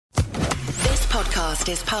podcast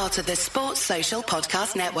is part of the Sports Social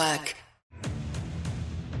Podcast Network.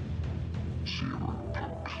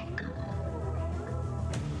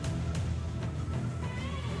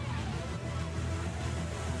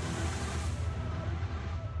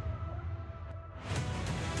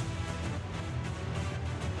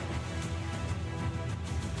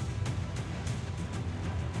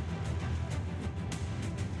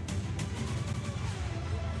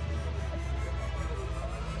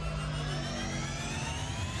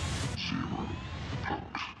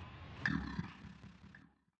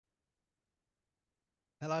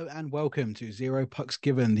 Hello and welcome to Zero Pucks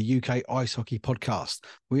Given, the UK Ice Hockey Podcast.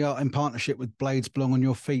 We are in partnership with Blades Belong on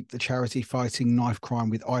Your Feet, the charity fighting knife crime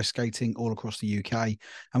with ice skating all across the UK.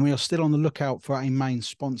 And we are still on the lookout for a main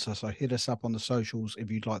sponsor, so hit us up on the socials if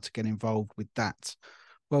you'd like to get involved with that.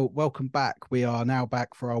 Well, welcome back. We are now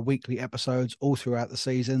back for our weekly episodes all throughout the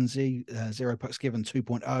season, Zero Pucks Given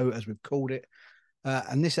 2.0, as we've called it.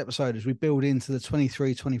 And this episode, as we build into the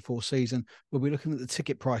 23-24 season, we'll be looking at the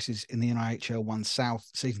ticket prices in the NIHL 1 South,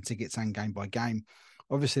 season tickets and game by game.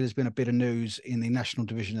 Obviously, there's been a bit of news in the national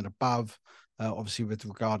division and above, obviously with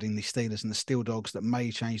regarding the Steelers and the Steel Dogs that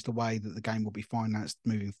may change the way that the game will be financed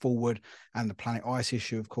moving forward, and the Planet Ice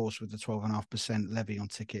issue, of course, with the 12.5% levy on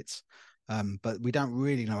tickets. But we don't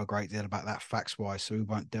really know a great deal about that facts-wise, so we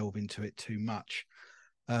won't delve into it too much.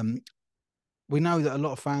 We know that a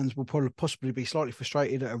lot of fans will probably possibly be slightly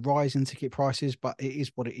frustrated at a rise in ticket prices, but it is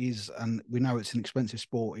what it is. And we know it's an expensive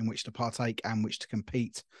sport in which to partake and which to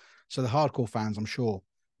compete. So the hardcore fans, I'm sure,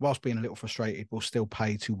 whilst being a little frustrated, will still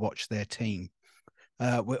pay to watch their team.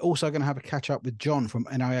 We're also going to have a catch up with John from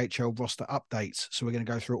NIHL roster updates. So we're going to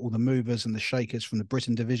go through all the movers and the shakers from the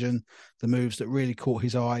Britain division, the moves that really caught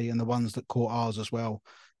his eye and the ones that caught ours as well.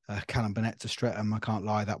 Callum Burnett to Streatham, I can't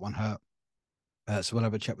lie, that one hurt. So we'll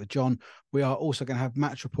have a chat with John. We are also going to have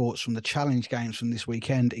match reports from the challenge games from this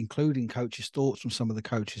weekend, including coaches' thoughts from some of the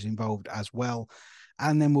coaches involved as well.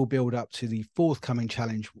 And then we'll build up to the forthcoming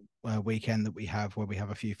challenge weekend that we have, where we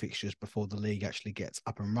have a few fixtures before the league actually gets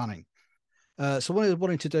up and running. So what I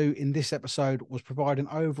wanted to do in this episode was provide an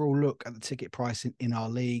overall look at the ticket pricing in our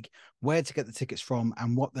league, where to get the tickets from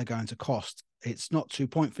and what they're going to cost. It's not to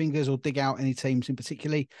point fingers or dig out any teams in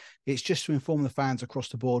particular. It's just to inform the fans across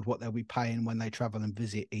the board what they'll be paying when they travel and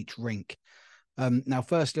visit each rink. Now,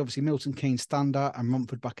 firstly, obviously, Milton Keynes Thunder and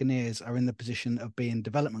Romford Buccaneers are in the position of being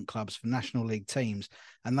development clubs for National League teams,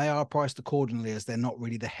 and they are priced accordingly as they're not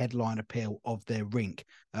really the headline appeal of their rink,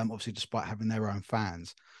 obviously, despite having their own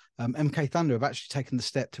fans. MK Thunder have actually taken the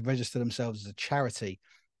step to register themselves as a charity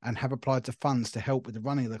and have applied to funds to help with the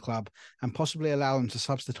running of the club and possibly allow them to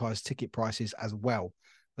subsidise ticket prices as well.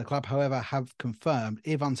 The club, however, have confirmed,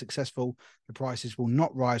 if unsuccessful, the prices will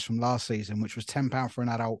not rise from last season, which was £10 for an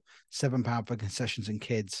adult, £7 for concessions and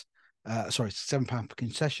kids. £7 for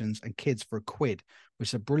concessions and kids for £1, which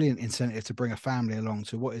is a brilliant incentive to bring a family along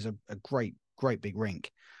to what is a great big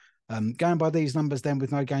rink. Going by these numbers then,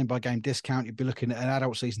 with no game-by-game discount, you'd be looking at an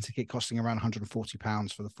adult season ticket costing around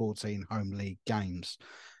 £140 for the 14 home league games.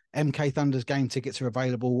 MK Thunder's game tickets are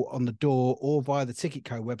available on the door or via the Ticket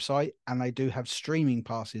Co website, and they do have streaming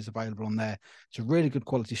passes available on there. It's a really good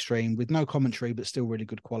quality stream with no commentary, but still really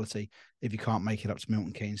good quality if you can't make it up to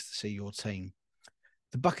Milton Keynes to see your team.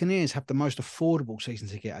 The Buccaneers have the most affordable season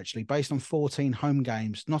ticket, actually, based on 14 home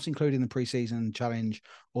games, not including the pre-season challenge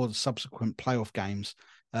or the subsequent playoff games.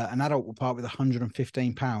 An adult will part with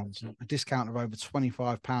 £115, a discount of over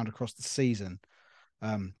 £25 across the season.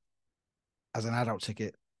 As an adult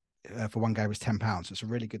ticket for one game is £10, so it's a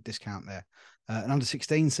really good discount there. An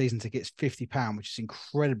under-16 season ticket is £50, which is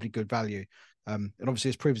incredibly good value. And obviously,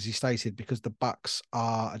 as previously stated, because the Bucks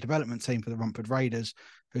are a development team for the Romford Raiders,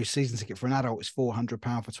 whose season ticket for an adult is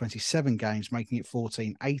 £400 for 27 games, making it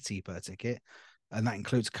 £14.80 per ticket, and that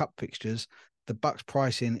includes cup fixtures. The Bucks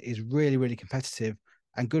pricing is really, really competitive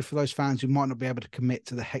and good for those fans who might not be able to commit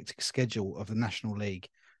to the hectic schedule of the National League.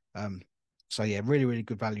 So yeah, really, really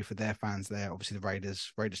good value for their fans there. Obviously, the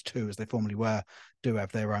Raiders 2, as they formerly were, do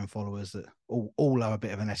have their own followers that all love a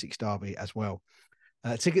bit of an Essex derby as well.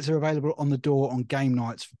 Tickets are available on the door on game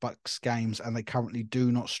nights for Bucks games, and they currently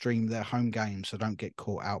do not stream their home games, so don't get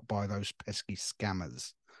caught out by those pesky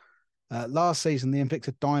scammers. Last season, the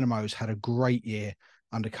Invicta Dynamos had a great year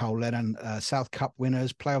under Cole Lennon. South Cup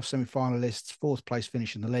winners, playoff semi-finalists, 4th place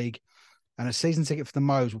finish in the league. And a season ticket for the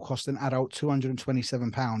Moes will cost an adult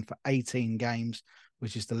 £227 for 18 games,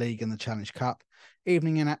 which is the league and the Challenge Cup,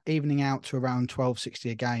 evening out to around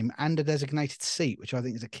 £12.60 a game, and a designated seat, which I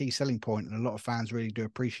think is a key selling point, and a lot of fans really do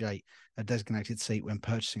appreciate a designated seat when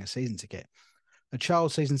purchasing a season ticket. A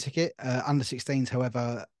child season ticket, under 16s,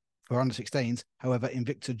 however, for under 16s. However,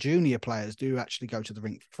 Invicta Junior players do actually go to the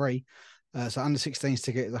rink for free. So under 16s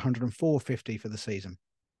ticket is $104.50 for the season.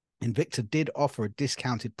 Invicta did offer a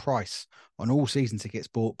discounted price on all season tickets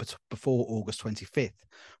bought before August 25th,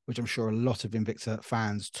 which I'm sure a lot of Invicta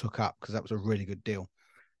fans took up because that was a really good deal.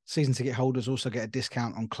 Season ticket holders also get a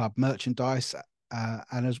discount on club merchandise,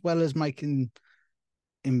 and as well as making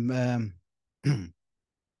season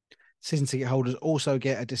ticket holders also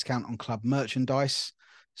get a discount on club merchandise.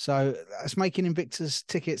 So that's making Invicta's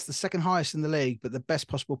tickets the second highest in the league, but the best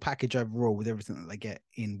possible package overall with everything that they get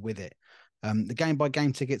in with it. The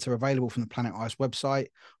game-by-game tickets are available from the Planet Ice website.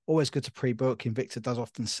 Always good to pre-book. Invicta does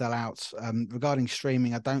often sell out. Regarding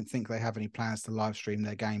streaming, I don't think they have any plans to live stream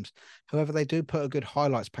their games. However, they do put a good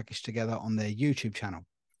highlights package together on their YouTube channel.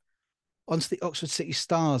 Onto the Oxford City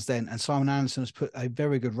Stars then, and Simon Anderson has put a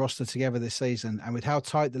very good roster together this season. And with how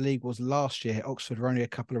tight the league was last year, Oxford were only a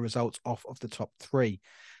couple of results off of the top three.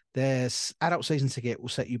 Their adult season ticket will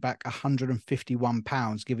set you back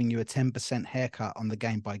 £151, giving you a 10% haircut on the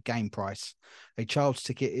game-by-game price. A child's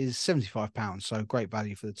ticket is £75, so great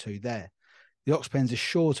value for the two there. The Oxpens is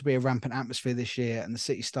sure to be a rampant atmosphere this year, and the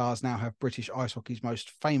City Stars now have British ice hockey's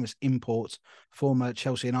most famous import, former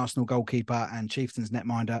Chelsea and Arsenal goalkeeper and Chieftains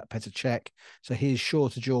netminder Petr Cech, so he is sure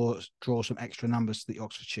to draw some extra numbers to the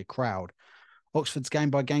Oxfordshire crowd. Oxford's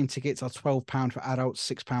game-by-game tickets are £12 for adults,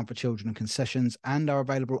 £6 for children and concessions, and are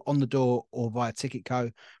available on the door or via Ticketco.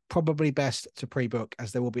 Probably best to pre-book,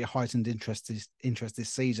 as there will be a heightened interest this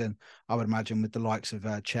season, I would imagine, with the likes of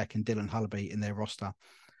Cech and Dylan Hullaby in their roster.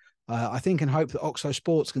 I think and hope that Oxo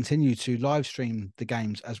Sports continue to live stream the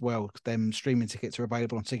games as well. Them streaming tickets are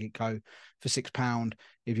available on Ticketco for £6.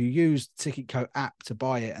 If you use the Ticketco app to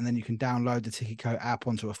buy it, and then you can download the Ticketco app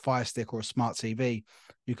onto a Fire Stick or a smart TV,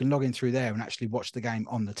 you can log in through there and actually watch the game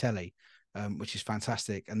on the telly, which is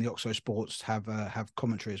fantastic. And the Oxo Sports have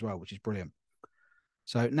commentary as well, which is brilliant.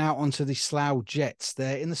 So now onto the Slough Jets.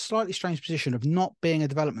 They're in the slightly strange position of not being a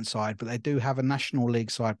development side, but they do have a National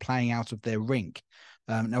League side playing out of their rink.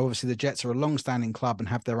 Now, obviously, the Jets are a long-standing club and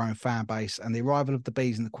have their own fan base, and the arrival of the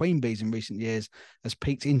Bees and the Queen Bees in recent years has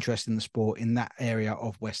piqued interest in the sport in that area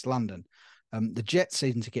of West London. The Jets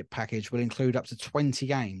season ticket package will include up to 20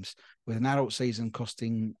 games, with an adult season ticket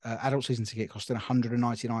costing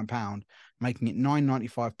 £199, making it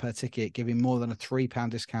 £9.95 per ticket, giving more than a £3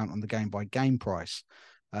 discount on the game-by-game price.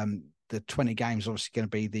 The 20 games are obviously going to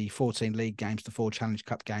be the 14 league games, the 4 Challenge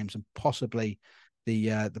Cup games, and possibly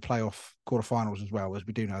the playoff quarterfinals as well, as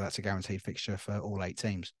we do know that's a guaranteed fixture for all 8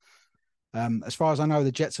 teams. As far as I know,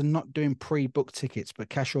 the Jets are not doing pre-booked tickets, but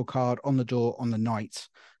cash or card on the door on the night.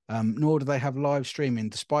 Nor do they have live streaming,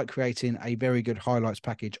 despite creating a very good highlights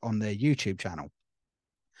package on their YouTube channel.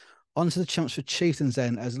 On to the Chelmsford Chieftains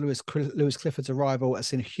then, as Lewis Clifford's arrival has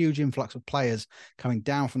seen a huge influx of players coming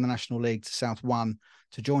down from the National League to South 1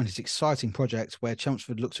 to join his exciting project, where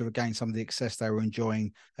Chelmsford look to regain some of the success they were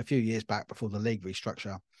enjoying a few years back before the league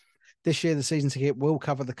restructure. This year, the season ticket will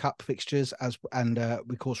cover the cup fixtures, and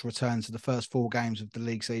we, of course, return to the first 4 games of the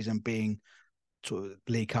league season being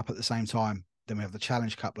League Cup at the same time. Then we have the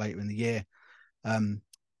Challenge Cup later in the year, and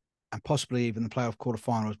possibly even the playoff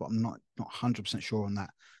quarterfinals, but I'm not 100% sure on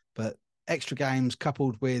that. But extra games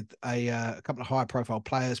coupled with a couple of high-profile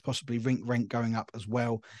players, possibly rent going up as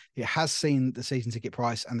well. It has seen the season ticket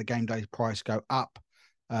price and the game day price go up,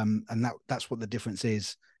 and that's what the difference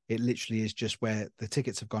is. It literally is just where the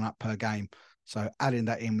tickets have gone up per game. So adding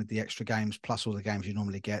that in with the extra games plus all the games you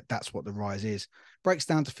normally get, that's what the rise is. Breaks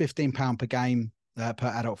down to £15 per game per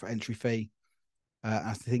adult for entry fee.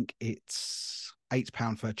 I think it's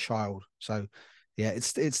 £8 for a child. So yeah,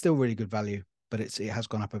 it's still really good value, but it has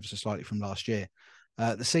gone up ever so slightly from last year.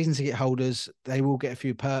 The season ticket holders, they will get a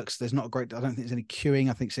few perks. There's not I don't think there's any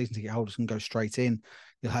queuing. I think season ticket holders can go straight in.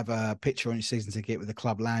 You'll have a picture on your season ticket with the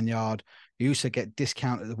club lanyard. You also get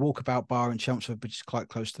discount at the Walkabout Bar in Chelmsford, which is quite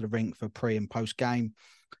close to the rink for pre and post game.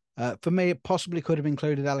 For me, it possibly could have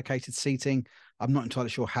included allocated seating. I'm not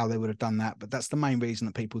entirely sure how they would have done that, but that's the main reason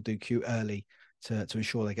that people do queue early to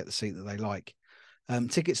ensure they get the seat that they like.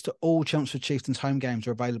 Tickets to all Chelmsford Chieftains home games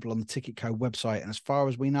are available on the Ticketco website. And as far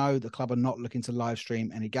as we know, the club are not looking to live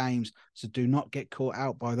stream any games, so do not get caught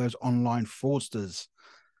out by those online fraudsters.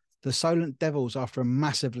 The Solent Devils, after a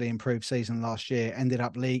massively improved season last year, ended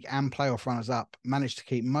up league and playoff runners-up, managed to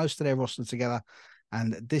keep most of their roster together.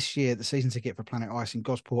 And this year, the season ticket for Planet Ice in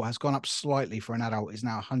Gosport has gone up slightly for an adult, is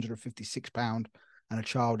now £156, and a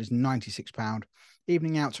child is £96,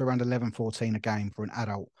 evening out to around £11.14 a game for an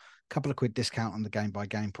adult. Couple of quid discount on the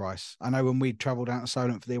game-by-game price. I know when we travel down to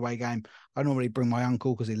Solent for the away game, I normally bring my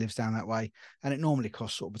uncle because he lives down that way, and it normally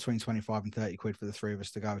costs sort of between 25 and 30 quid for the 3 of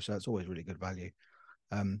us to go, so it's always really good value.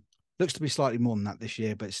 Looks to be slightly more than that this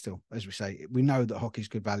year, but still, as we say, we know that hockey's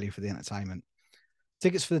good value for the entertainment.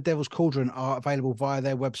 Tickets for the Devil's Cauldron are available via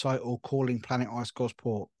their website or calling Planet Ice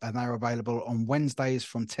Gosport, and they're available on Wednesdays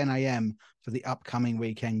from 10 a.m. for the upcoming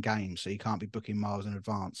weekend games, so you can't be booking miles in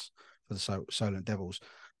advance for the Solent Devils.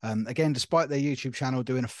 Again, despite their YouTube channel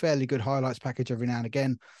doing a fairly good highlights package every now and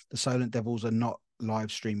again, the Solent Devils are not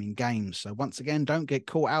live streaming games. So once again, don't get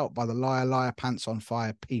caught out by the liar pants on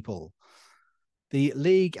fire people. The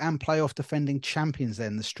league and playoff defending champions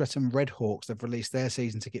then, the Streatham Redhawks, have released their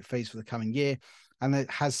season ticket fees for the coming year, and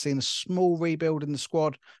it has seen a small rebuild in the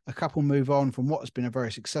squad. A couple move on from what has been a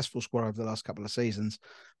very successful squad over the last couple of seasons.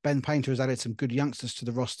 Ben Painter has added some good youngsters to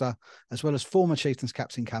the roster, as well as former Chieftains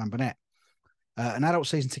captain Callum Burnett. An adult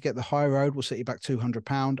season ticket, the High Road, will set you back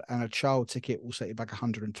 £200, and a child ticket will set you back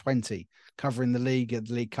 £120, covering the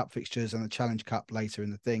League Cup fixtures and the Challenge Cup later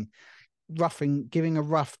in the thing. Giving a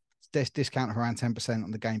rough discount of around 10%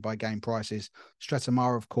 on the game-by-game prices. Streatham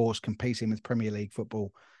are, of course, competing with Premier League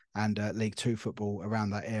football and League Two football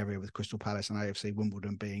around that area, with Crystal Palace and AFC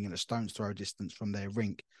Wimbledon being in a stone's throw distance from their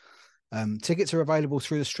rink. Tickets are available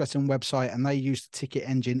through the Streatham website, and they use the ticket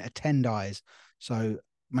engine Attendize. So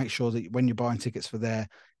make sure that when you're buying tickets for there,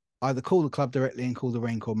 either call the club directly and call the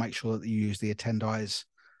rink, or make sure that you use the Attendize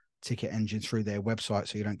ticket engine through their website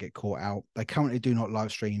so you don't get caught out. They currently do not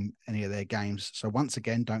live stream any of their games, so once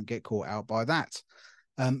again, don't get caught out by that.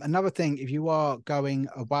 Another thing, if you are going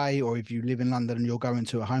away or if you live in London and you're going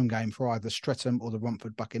to a home game for either Streatham or the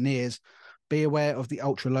Romford Buccaneers, be aware of the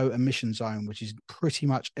ultra low emission zone, which is pretty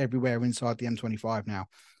much everywhere inside the M25 now.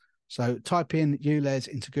 So type in ULEZ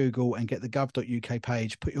into Google and get the gov.uk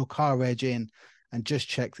page, put your car reg in, and just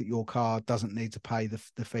check that your car doesn't need to pay the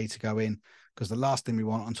fee to go in, because the last thing we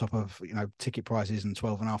want, on top of ticket prices and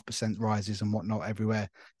 12.5% rises and whatnot everywhere,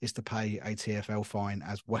 is to pay a TfL fine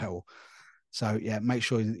as well. So yeah, make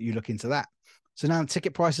sure that you look into that. So now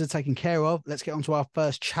ticket prices are taken care of. Let's get on to our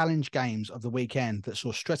first challenge games of the weekend that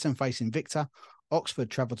saw Streatham facing Victor, Oxford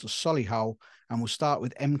travel to Solihull, and we'll start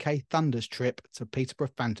with MK Thunder's trip to Peterborough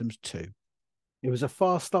Phantoms 2. It was a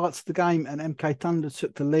fast start to the game, and MK Thunder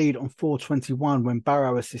took the lead on 4:21 when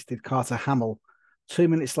Barrow assisted Carter Hamill. 2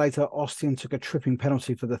 minutes later, Austin took a tripping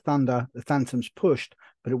penalty for the Thunder. The Phantoms pushed,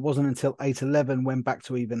 but it wasn't until 8:11, when back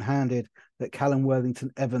to even-handed, that Callum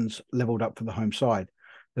Worthington-Evans levelled up for the home side.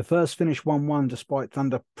 The first finished 1-1 despite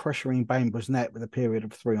Thunder pressuring Bainborough's net with a period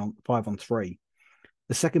of 5-on-3.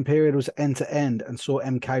 The second period was end-to-end and saw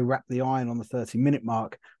MK wrap the iron on the 30-minute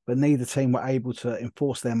mark, but neither team were able to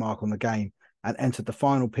enforce their mark on the game and entered the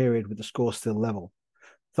final period with the score still level.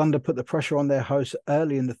 Thunder put the pressure on their hosts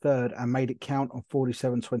early in the third and made it count on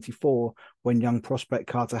 47-24 when young prospect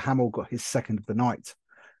Carter Hamill got his second of the night.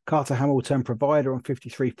 Carter Hamill turned provider on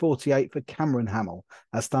 53-48 for Cameron Hamill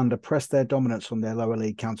as Thunder pressed their dominance on their lower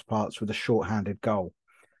league counterparts with a short-handed goal.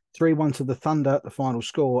 3-1 to the Thunder, the final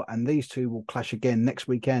score, and these two will clash again next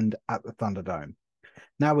weekend at the Thunderdome.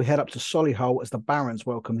 Now we head up to Solihull as the Barons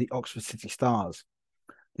welcome the Oxford City Stars.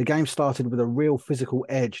 The game started with a real physical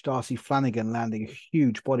edge, Darcy Flanagan landing a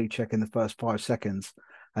huge body check in the first 5 seconds,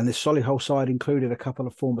 and this Solihull side included a couple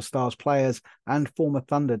of former Stars players and former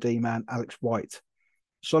Thunder D-man Alex White.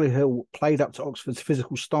 Solihull played up to Oxford's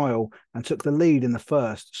physical style and took the lead in the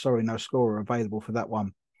first. Sorry, no scorer available for that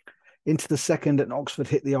one. Into the second, and Oxford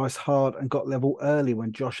hit the ice hard and got level early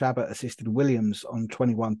when Josh Abbott assisted Williams on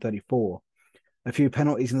 21-34. A few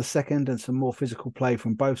penalties in the second and some more physical play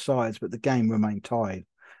from both sides, but the game remained tied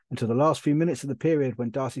until the last few minutes of the period when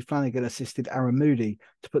Darcy Flanagan assisted Aaron Moody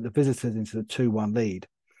to put the visitors into the 2-1 lead.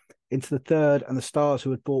 Into the third, and the Stars,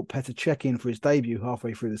 who had brought Petr Cech in for his debut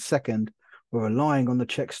halfway through the second, were relying on the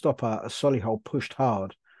Czech stopper as Solihull pushed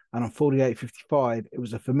hard, and on 48-55, it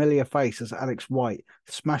was a familiar face as Alex White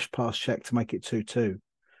smashed past Cech to make it 2-2.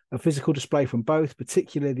 A physical display from both,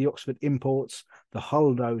 particularly the Oxford imports. The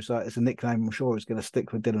Hulldozer is a nickname I'm sure is going to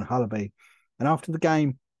stick with Dylan Hullaby. And after the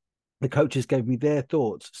game, the coaches gave me their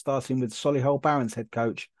thoughts, starting with Solihull Barons head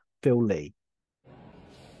coach Phil Lee.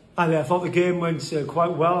 I thought the game went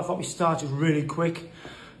quite well. I thought we started really quick.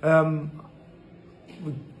 We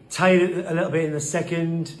tied it a little bit in the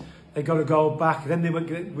second. They got a goal back. Then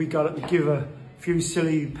we give a few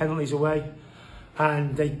silly penalties away,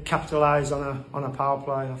 and they capitalised on a power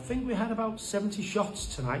play. I think we had about 70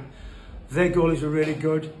 shots tonight. Their goalies were really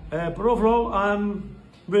good, but overall, I'm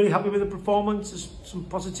really happy with the performance. There's some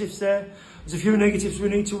positives there. There's a few negatives we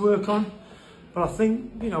need to work on, but I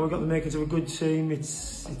think we've got the makings of a good team. It's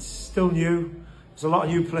still new. There's a lot of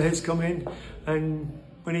new players coming, and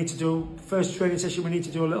we need to do first training session. We need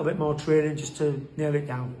to do a little bit more training just to nail it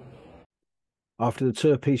down. After the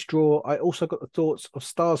two-apiece draw, I also got the thoughts of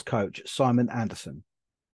Stars coach Simon Anderson.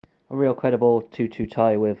 A real credible 2-2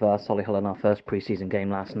 tie with Solihull in our first pre-season game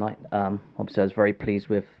last night. Obviously, I was very pleased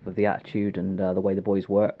with the attitude and the way the boys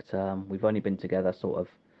worked. We've only been together sort of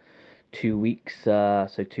 2 weeks, so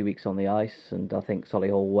 2 weeks on the ice, and I think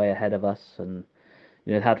Solihull way ahead of us. And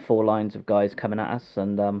had four lines of guys coming at us,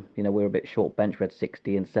 and we were a bit short bench. We had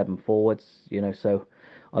 60 and 7 forwards. So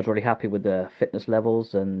I was really happy with the fitness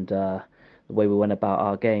levels and the way we went about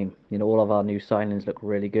our game. All of our new signings look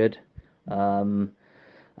really good.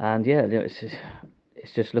 And yeah,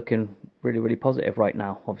 it's just looking really, really positive right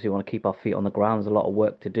now. Obviously, we want to keep our feet on the ground. There's a lot of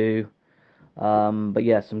work to do. But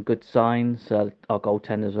yeah, some good signs. Our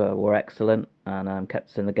goaltenders were excellent and kept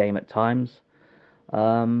us in the game at times.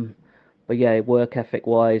 But yeah, work ethic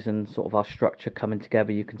wise and sort of our structure coming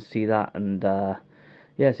together, you can see that. And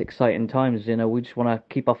yeah, it's exciting times. We just want to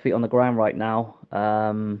keep our feet on the ground right now.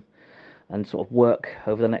 And sort of work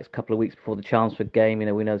over the next couple of weeks before the Chelmsford game.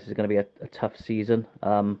 We know this is going to be a tough season,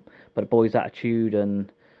 but the boys' attitude and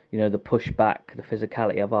the pushback, the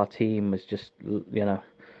physicality of our team was just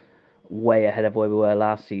way ahead of where we were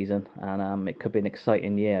last season, and it could be an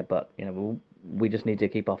exciting year. But we just need to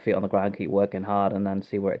keep our feet on the ground, keep working hard, and then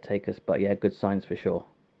see where it takes us. But yeah, good signs for sure.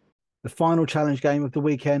 The final challenge game of the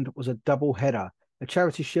weekend was a double header, a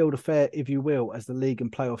Charity Shield affair, if you will, as the league and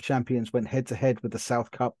playoff champions went head to head with the South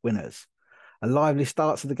Cup winners. A lively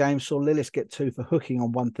start to the game saw Lillis get 2 for hooking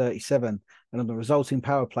on 137, and on the resulting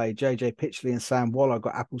power play, JJ Pitchley and Sam Waller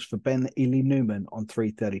got apples for Ben Ely Newman on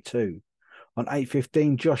 332. On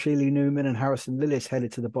 8:15, Josh Ely Newman and Harrison Lillis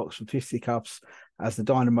headed to the box for fisticuffs, as the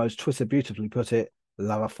Dynamos Twitter beautifully put it,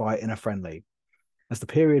 love a fight in a friendly. As the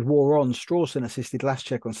period wore on, Strawson assisted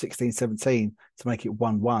Laschek on 16:17 to make it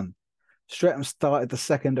 1-1. Streatham started the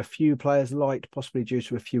second a few players light, possibly due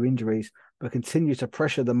to a few injuries, but continued to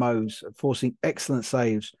pressure the Moes, forcing excellent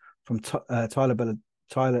saves from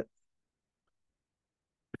Tyler.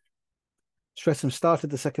 Streatham started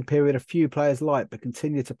the second period a few players light, but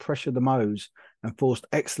continued to pressure the Moes and forced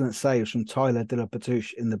excellent saves from Tyler de la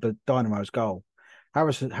Batouche in the Dynamo's goal.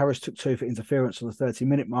 Harris took 2 for interference on the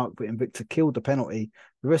 30-minute mark, but Invicta killed the penalty.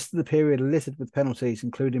 The rest of the period littered with penalties,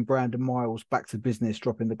 including Brandon Miles back to business,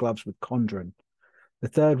 dropping the gloves with Condren. The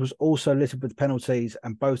third was also littered with penalties,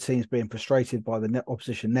 and both teams being frustrated by the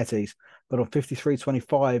opposition netties. But on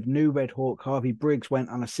 53-25, new Red Hawk Harvey Briggs went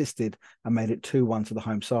unassisted and made it 2-1 to the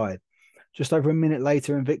home side. Just over a minute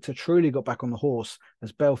later, Invicta truly got back on the horse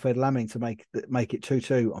as Bell fed Lamming to make it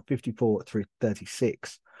 2-2 on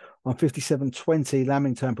 54-36. On 57-20,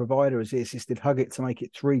 Lamming turned provider as he assisted Huggett to make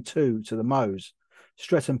it 3-2 to the Moes.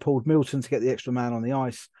 Streatham pulled Milton to get the extra man on the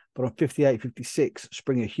ice, but on 58-56,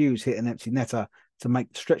 Springer Hughes hit an empty netter to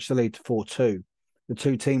stretch the lead to 4-2. The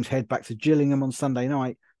two teams head back to Gillingham on Sunday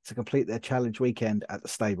night to complete their challenge weekend at the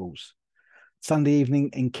Stables. Sunday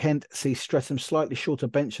evening in Kent sees Streatham slightly shorter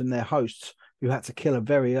bench than their hosts, who had to kill a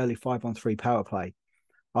very early 5-on-3 power play.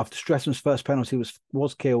 After Stratham's first penalty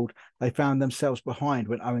was killed, they found themselves behind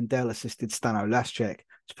when Owen Dell assisted Stano Laschek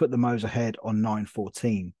to put the Moes ahead on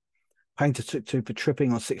 9:14. Painter took 2 for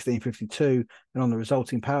tripping on 16:52, and on the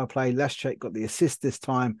resulting power play, Laschek got the assist this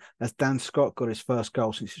time as Dan Scott got his first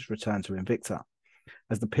goal since his return to Invicta.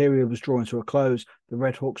 As the period was drawing to a close, the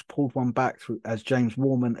Red Hawks pulled one back as James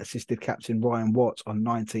Warman assisted captain Ryan Watts on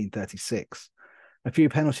 19:36. A few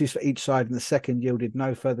penalties for each side in the second yielded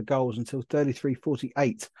no further goals until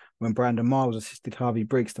 33-48, when Brandon Miles assisted Harvey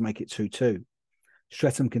Briggs to make it 2-2.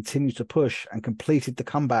 Streatham continued to push and completed the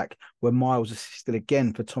comeback when Miles assisted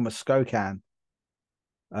again for Thomas Skokan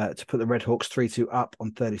to put the Red Hawks 3-2 up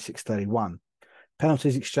on 36-31.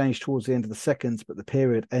 Penalties exchanged towards the end of the second, but the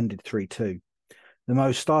period ended 3-2. The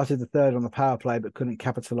Moes started the third on the power play but couldn't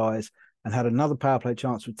capitalise and had another power play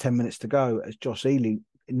chance with 10 minutes to go as Josh Ely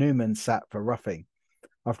Newman sat for roughing.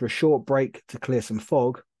 After a short break to clear some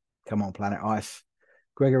fog, come on Planet Ice,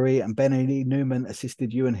 Gregory and Ben Ely Newman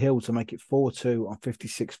assisted Ewan Hill to make it 4-2 on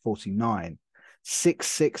 56-49.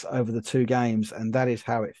 6-6 over the two games, and that is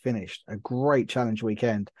how it finished. A great challenge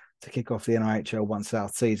weekend to kick off the NIHL 1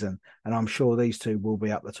 South season, and I'm sure these two will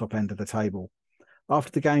be up the top end of the table.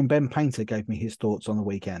 After the game, Ben Painter gave me his thoughts on the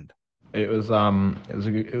weekend. It was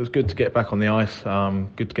good to get back on the ice.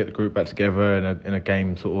 Good to get the group back together in a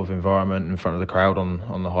game sort of environment in front of the crowd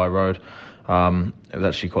on the high road. It was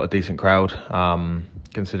actually quite a decent crowd,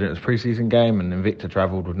 considering it was a pre-season game, and Invicta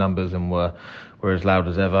travelled with numbers and were as loud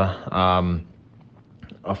as ever.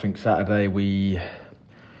 I think Saturday we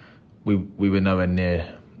were nowhere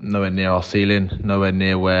near our ceiling, nowhere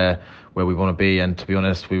near where we want to be. And to be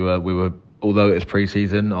honest, we were although it was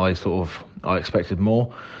pre-season, I expected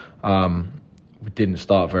more. We didn't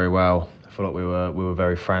start very well. I feel like we were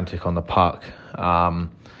very frantic on the puck.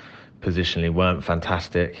 positionally weren't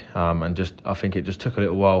fantastic, and I think it just took a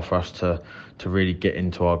little while for us to really get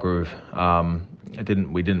into our groove.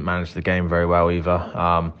 We didn't manage the game very well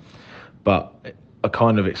either, but I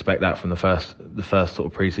kind of expect that from the first sort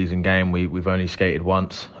of pre-season game. We've only skated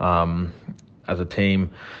once as a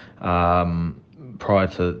team prior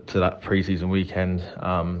to that pre-season weekend.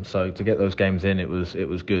 So to get those games in, it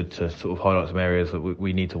was good to sort of highlight some areas that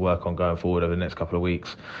we need to work on going forward over the next couple of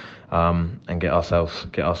weeks, and get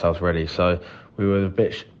ourselves ready. So we were a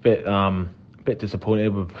bit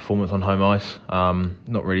disappointed with performance on home ice.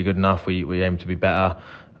 Not really good enough. We aimed to be better.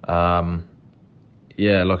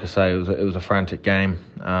 Yeah, like I say, it was a frantic game,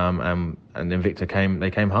 and Invicta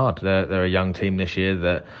came hard. They're a young team this year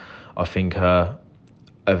that I think have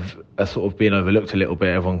sort of been overlooked a little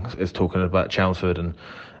bit. Everyone is talking about Chelmsford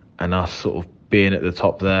and us sort of being at the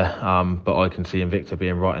top there, but I can see Invicta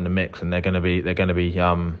being right in the mix, and they're going to be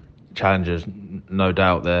challengers, no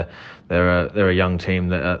doubt. They're a young team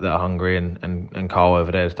that are hungry, and Carl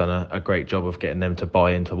over there has done a great job of getting them to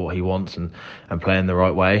buy into what he wants and playing the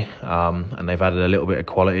right way. And they've added a little bit of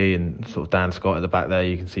quality, and sort of Dan Scott at the back there,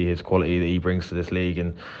 you can see his quality that he brings to this league,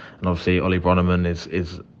 and obviously Ollie Bronneman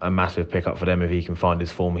is a massive pickup for them if he can find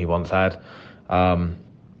his form he once had.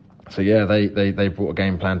 So yeah, they brought a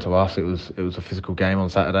game plan to us. It was a physical game on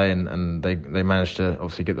Saturday, and they managed to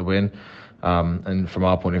obviously get the win. And from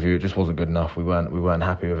our point of view, it just wasn't good enough. We weren't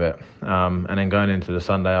happy with it. And then going into the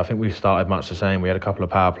Sunday, I think we started much the same. We had a couple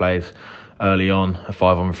of power plays early on, a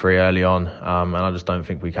 5-on-3 early on, and I just don't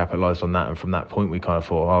think we capitalised on that. And from that point, we kind of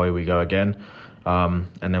thought, oh, here we go again. And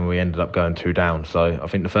then we ended up going 2 down. So I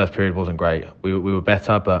think the first period wasn't great. We were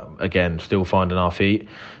better, but again, still finding our feet.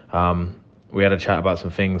 We had a chat about some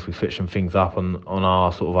things. We switched some things up on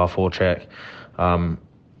our sort of our forecheck,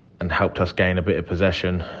 and helped us gain a bit of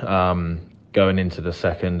possession going into the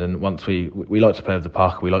second. And once we like to play with the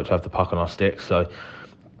puck, we like to have the puck on our sticks. So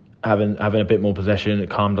having a bit more possession, it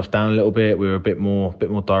calmed us down a little bit. We were a bit more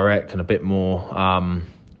direct and a bit more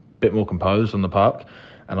composed on the puck.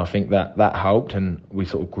 And I think that helped, and we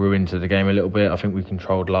sort of grew into the game a little bit. I think we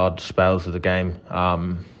controlled large spells of the game.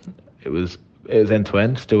 It was end to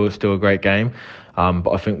end, still a great game. But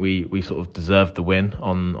I think we sort of deserved the win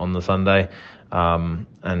on the Sunday.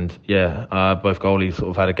 And yeah, both goalies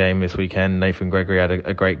sort of had a game this weekend. Nathan Gregory had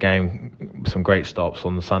a great game, some great stops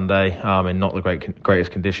on the Sunday, in not the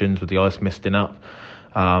greatest conditions with the ice misting up,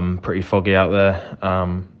 pretty foggy out there.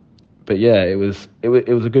 But yeah, it was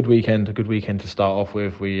a good weekend to start off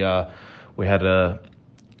with. We had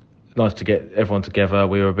nice to get everyone together.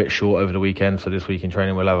 We were a bit short over the weekend, so this week in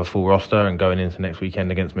training we'll have a full roster, and going into next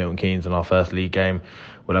weekend against Milton Keynes in our first league game,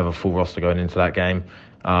 we'll have a full roster going into that game.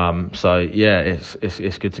 So yeah,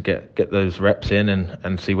 it's good to get those reps in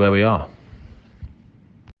and see where we are.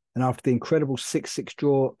 And after the incredible 6-6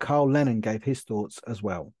 draw, Carl Lennon gave his thoughts as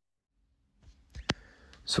well.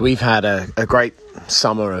 So we've had a great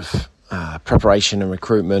summer of preparation and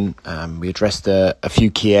recruitment. We addressed a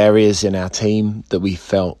few key areas in our team that we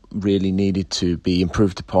felt really needed to be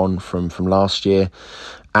improved upon from last year.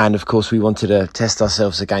 And of course, we wanted to test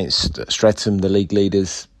ourselves against Streatham, the league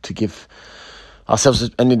leaders, to give ourselves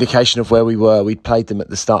an indication of where we were. We'd played them at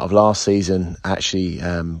the start of last season, actually,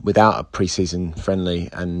 without a pre-season friendly,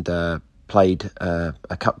 and played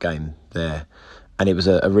a cup game there. And it was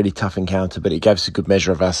a really tough encounter, but it gave us a good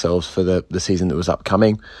measure of ourselves for the season that was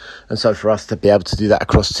upcoming. And so for us to be able to do that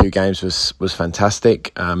across 2 games was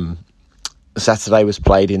fantastic. Saturday was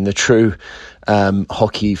played in the true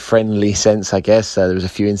hockey-friendly sense, I guess. So there was a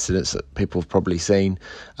few incidents that people have probably seen,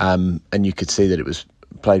 and you could see that it was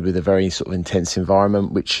played with a very sort of intense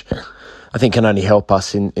environment, which I think can only help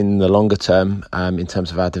us in the longer term in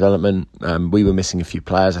terms of our development. We were missing a few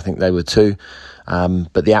players. I think they were too.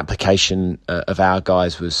 But the application of our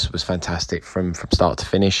guys was fantastic from start to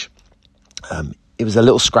finish. It was a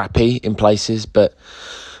little scrappy in places, but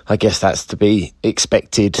I guess that's to be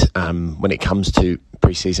expected when it comes to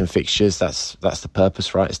pre-season fixtures. That's the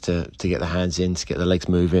purpose, right? Is to get the hands in, to get the legs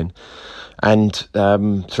moving. And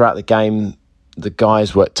throughout the game, the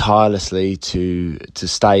guys worked tirelessly to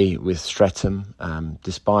stay with Streatham.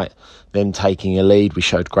 Despite them taking a lead, we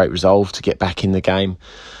showed great resolve to get back in the game.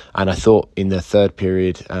 And I thought in the third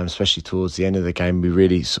period, especially towards the end of the game, we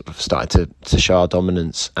really sort of started to show our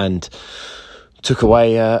dominance and took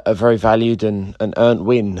away a very valued and earned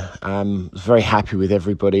win. Was very happy with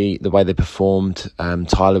everybody, the way they performed.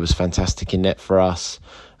 Tyler was fantastic in net for us.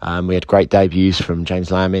 We had great debuts from James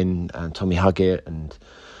Lamin and Tommy Huggett, and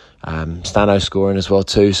Stano scoring as well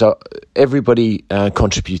too. So everybody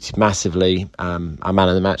contributed massively. Our man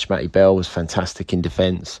of the match, Matty Bell, was fantastic in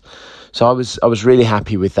defence. So I was really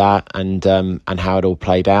happy with that and how it all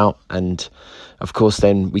played out. And of course,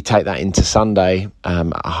 then we take that into Sunday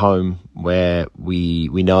at home, where we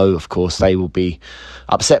know, of course, they will be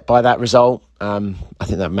upset by that result. I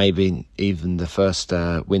think that may be even the first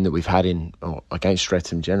win that we've had against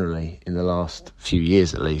Streatham generally in the last few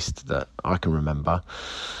years, at least, that I can remember.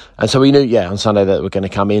 And so we knew, on Sunday that we're going to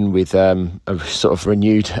come in with a sort of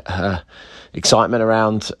renewed excitement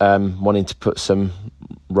around wanting to put some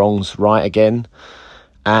wrongs right again.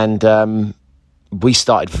 And we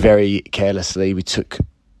started very carelessly. We took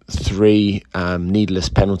 3 needless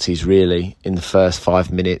penalties, really, in the first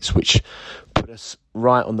 5 minutes, which put us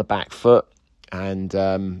right on the back foot.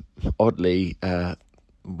 And oddly,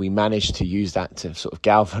 we managed to use that to sort of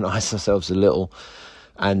galvanise ourselves a little.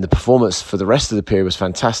 And the performance for the rest of the period was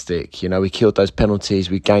fantastic. We killed those penalties,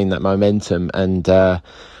 we gained that momentum, and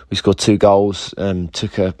we scored 2 goals,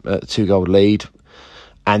 took a 2-goal lead.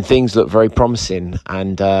 And things looked very promising,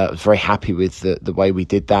 and I was very happy with the way we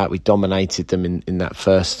did that. We dominated them in that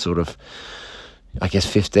first sort of,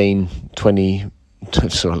 15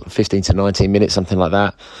 to 19 minutes, something like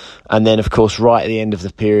that. And then, of course, right at the end of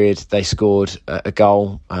the period, they scored a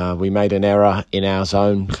goal. We made an error in our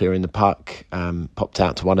zone, clearing the puck, popped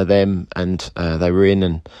out to one of them, and they were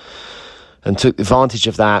in and took advantage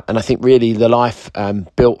of that. And I think really the life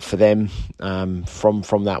built for them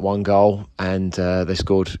from that one goal, and they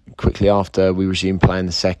scored quickly after. We resumed playing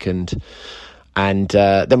the second, and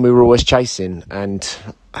then we were always chasing. And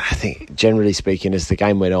I think, generally speaking, as the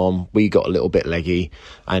game went on, we got a little bit leggy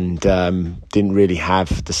and didn't really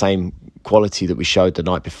have the same quality that we showed the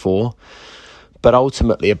night before. But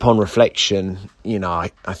ultimately, upon reflection, I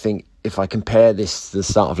think if I compare this to the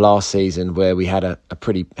start of last season, where we had a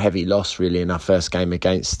pretty heavy loss really in our first game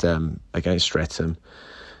against Streatham,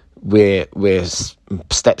 we're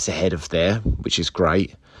steps ahead of there, which is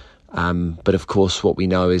great. But of course, what we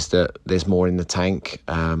know is that there's more in the tank,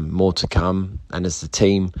 more to come. And as the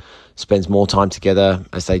team spends more time together,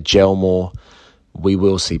 as they gel more, we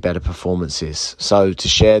will see better performances. So to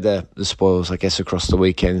share the spoils, I guess, across the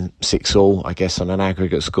weekend, 6-6, I guess, on an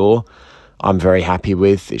aggregate score, I'm very happy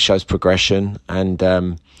with. It shows progression. And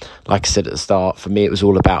like I said at the start, for me, it was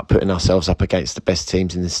all about putting ourselves up against the best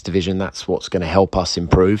teams in this division. That's what's going to help us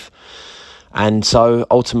improve. And so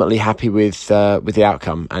ultimately happy with the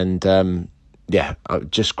outcome. And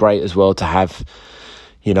just great as well to have,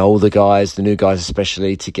 all the guys, the new guys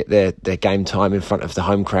especially, to get their game time in front of the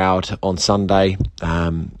home crowd on Sunday.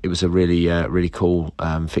 It was a really cool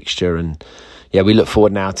fixture. And we look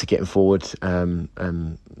forward now to getting forward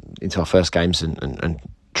into our first games and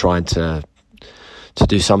trying to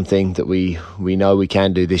do something that we know we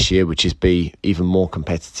can do this year, which is be even more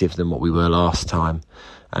competitive than what we were last time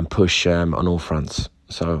and push on all fronts.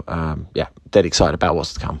 So, dead excited about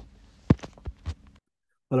what's to come.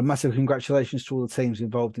 Well, a massive congratulations to all the teams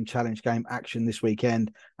involved in Challenge Game action this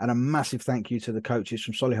weekend, and a massive thank you to the coaches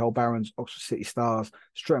from Solihull Barons, Oxford City Stars,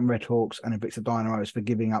 Streatham Redhawks and Invicta Dynamos for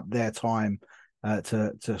giving up their time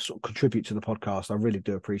to sort of contribute to the podcast. I really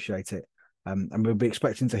do appreciate it. And we'll be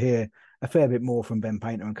expecting to hear a fair bit more from Ben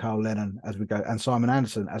Painter and Carl Lennon as we go, and Simon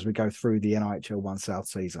Anderson as we go through the NIHL 1 South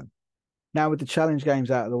season. Now, with the challenge games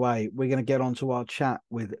out of the way, we're going to get on to our chat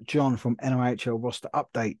with John from NIHL roster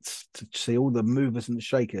updates to see all the movers and the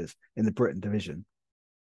shakers in the Britain division.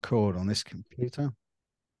 Record on this computer.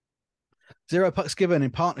 Zero Pucks Given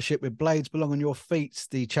in partnership with Blades Belong on Your Feet,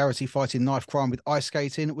 the charity fighting knife crime with ice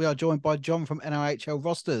skating. We are joined by John from NIHL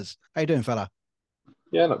rosters. How you doing, fella?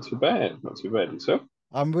 Yeah, not too bad. Not too bad. Yourself?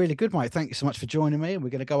 I'm really good, mate. Thank you so much for joining me. And we're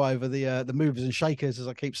going to go over the movers and shakers, as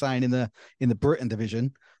I keep saying, in the Britain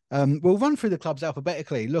division. We'll run through the clubs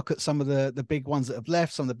alphabetically, look at some of the big ones that have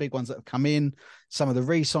left, some of the big ones that have come in, some of the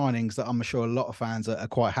re-signings that I'm sure a lot of fans are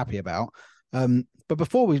quite happy about. But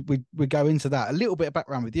before we go into that, a little bit of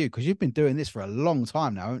background with you, because you've been doing this for a long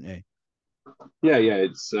time now, haven't you? Yeah.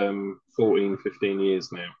 It's 14, 15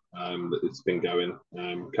 years now that it's been going.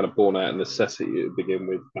 Kind of born out of necessity to begin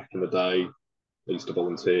with back in the day. I used to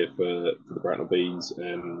volunteer for the Bracknell Bees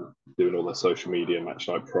and doing all their social media match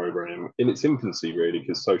night program in its infancy, really,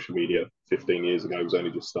 because social media 15 years ago was only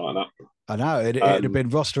just starting up. I know. It'd have been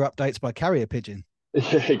roster updates by carrier pigeon.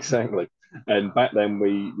 Yeah, exactly. And back then,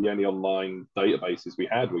 the only online databases we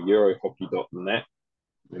had were eurohockey.net.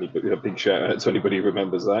 And a big shout out to anybody who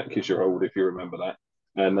remembers that, because you're old if you remember that.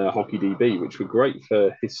 And HockeyDB, which were great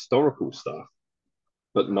for historical stuff,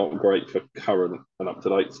 but not great for current and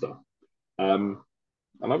up-to-date stuff. And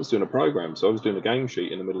I was doing a program, so I was doing a game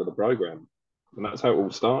sheet in the middle of the program. And that's how it all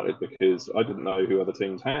started, because I didn't know who other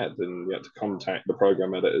teams had, and you had to contact the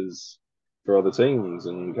program editors for other teams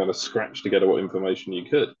and kind of scratch together what information you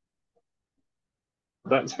could.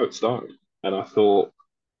 That's how it started. And I thought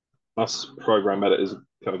us program editors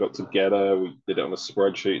kind of got together. We did it on a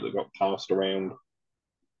spreadsheet that got passed around,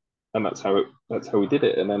 and that's how we did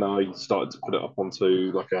it. And then I started to put it up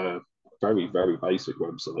onto like a very very basic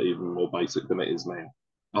website, even more basic than it is now.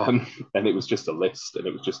 And it was just a list, and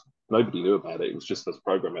it was just nobody knew about it. It was just us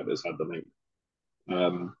program editors had the link.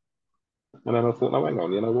 And then I thought, no, hang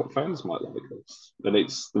on, you know what, fans might like this. And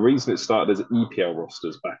it's the reason it started as EPL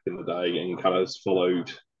rosters back in the day and kind of followed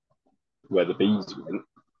where the bees went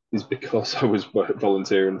is because I was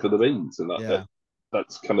volunteering for the bees, and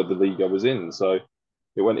that's kind of the league I was in. So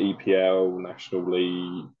it went EPL, National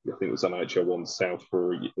League, I think it was NIHL 1 South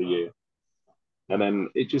for a year. And then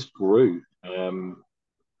it just grew.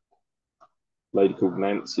 Lady called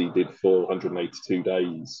Nancy did 482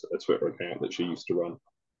 days, a Twitter account that she used to run.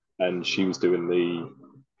 And she was doing the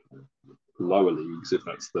lower leagues, if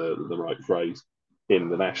that's the right phrase, in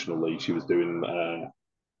the National League. She was doing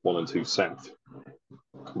 1 and 2 South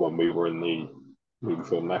when we were in the newly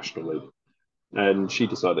formed National League. And she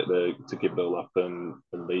decided to give it all up and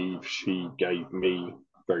leave. She gave me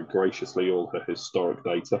very graciously all her historic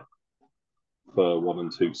data for 1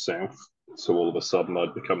 and 2 South. So all of a sudden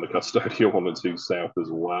I'd become the custodian 1 and 2 South as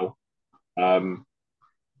well.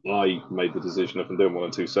 I made the decision, if I'm doing 1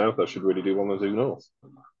 and 2 South, I should really do 1 and 2 North.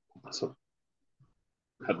 So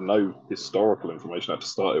I had no historical information. I had to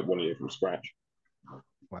start it 1 year from scratch.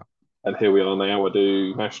 Wow. And here we are now. I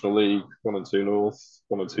do National League, 1 and 2 North,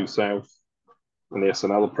 1 and 2 South. And the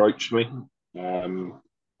SNL approached me a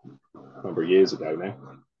number of years ago now.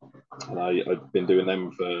 And I've been doing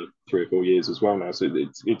them for 3 or 4 years as well now. So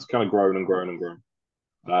it's kind of grown and grown and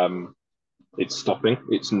grown. It's stopping.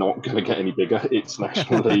 It's not going to get any bigger. It's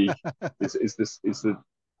National League. Is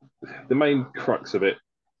the main crux of it.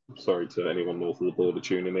 Sorry to anyone north of the border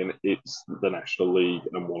tuning in. It's the National League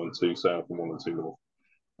and 1 and 2 South and 1 and 2 North.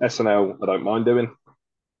 SNL, I don't mind doing.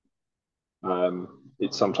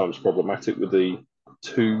 It's sometimes problematic with the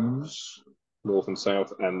twos, North and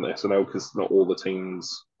South, and SNL because not all the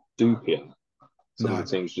teams do PM. Some of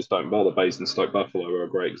the teams just don't bother. Basingstoke Buffalo are a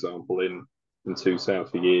great example. In 2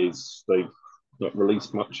 South for years, they've not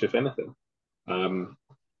released much, if anything. And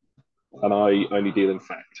I only deal in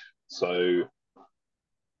fact. So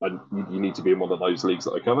you need to be in one of those leagues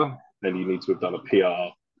that I cover, and you need to have done a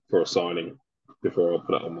PR for a signing before I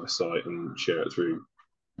put it on my site and share it through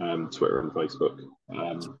Twitter and Facebook.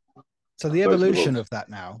 So the evolution of that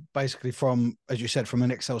now, basically from, as you said, from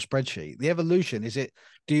an Excel spreadsheet, the evolution is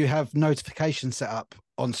do you have notifications set up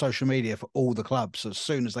on social media for all the clubs as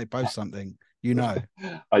soon as they post something, you know?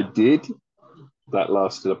 I did. That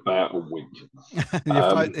lasted about a week.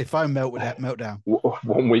 Your phone meltdown.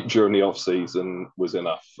 1 week during the off season was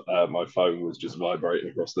enough. My phone was just vibrating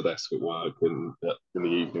across the desk at work, and in the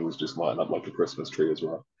evening was just lighting up like a Christmas tree as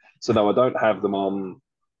well. So no, I don't have them on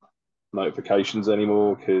notifications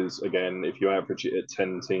anymore because, again, if you average it at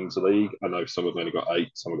 10 teams a league, I know some have only got 8,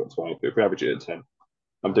 some have got 12, but if we average it at 10,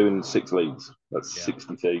 I'm doing 6 leagues. That's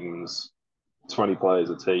 60 teams, 20 players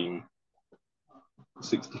a team.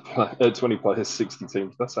 20 players, 60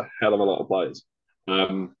 teams. That's a hell of a lot of players.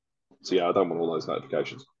 So yeah, I don't want all those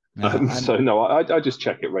notifications. So no, I just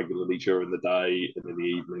check it regularly during the day and in the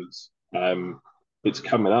evenings. It's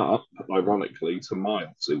coming up, ironically, to my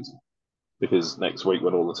off season because next week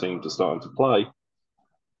when all the teams are starting to play,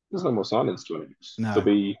 there's no more signings to announce. There'll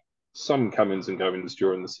be some come-ins and go-ins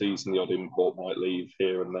during the season. The odd import might leave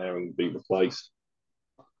here and there and be replaced.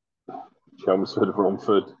 Chelmsford,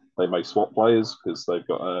 Romford, they may swap players because they've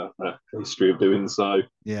got a history of doing so.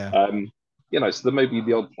 Yeah. So there may be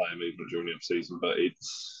the odd player movement during the off season, but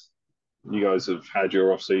it's you guys have had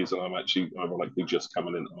your off season. I'm actually ironically just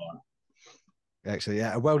coming into mine. Actually,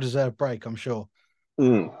 yeah, a well-deserved break, I'm sure.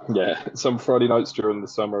 Yeah, some Friday nights during the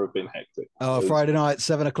summer have been hectic. Friday night,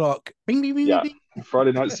 7:00. Bing, bing, bing, yeah, bing.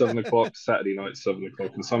 Friday night, 7:00, Saturday night,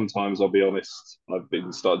 7:00. And sometimes I'll be honest, I've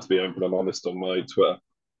been starting to be open and honest on my Twitter.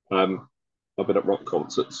 I've been at rock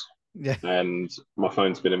concerts, and my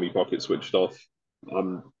phone's been in my pocket switched off.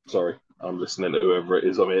 I'm sorry, I'm listening to whoever it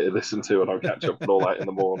is I'm here to listen to, and I'll catch up with all that in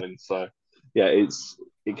the morning. So, yeah, it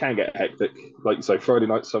can get hectic. Like you say, Friday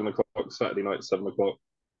night, 7:00, Saturday night, 7:00.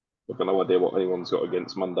 I've got no idea what anyone's got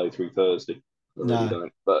against Monday through Thursday. I really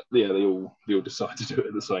don't. But yeah, they all decide to do it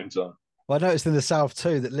at the same time. Well, I noticed in the South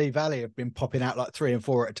too that Lee Valley have been popping out like 3 and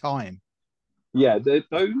 4 at a time. Yeah,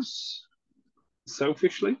 those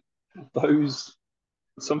selfishly,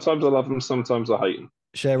 sometimes I love them, sometimes I hate them.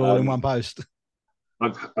 Share all in one post.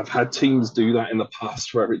 I've had teams do that in the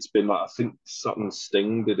past where it's been like, I think Sutton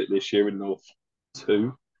Sting did it this year in North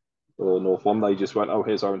 2 or North 1. They just went, oh,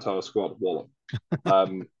 here's our entire squad, wallop.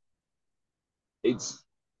 It's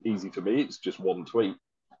easy for me. It's just one tweet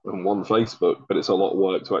and one Facebook, but it's a lot of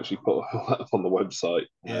work to actually put that up on the website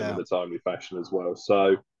in a timely fashion as well.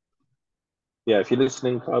 So, yeah, if you're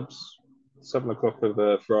listening, clubs, 7 o'clock of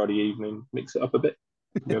a Friday evening, mix it up a bit.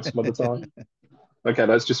 You have some other time. Okay,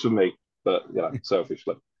 that's just for me, but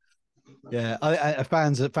selfishly. Yeah,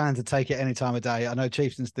 fans would take it any time of day. I know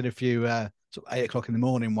Chieftains did a few sort of 8 o'clock in the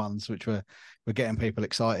morning ones, which were getting people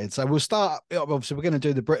excited. So we'll start. Obviously, we're going to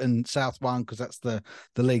do the Britain South one because that's the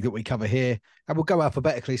league that we cover here, and we'll go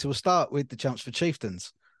alphabetically. So we'll start with the Chelmsford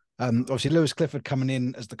Chieftains. Obviously, Lewis Clifford coming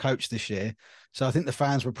in as the coach this year, so I think the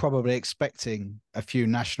fans were probably expecting a few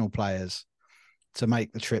national players to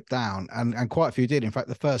make the trip down, and quite a few did. In fact,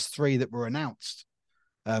 the first 3 that were announced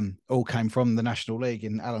all came from the National League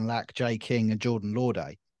in Alan Lack, Jay King, and Jordan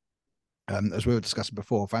Lauday. As we were discussing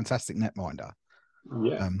before, fantastic netminder.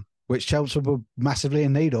 Yeah. Which Chelmsford were massively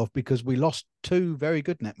in need of because we lost 2 very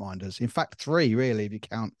good netminders. In fact, 3 really, if you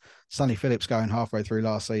count Sonny Phillips going halfway through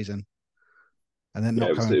last season and then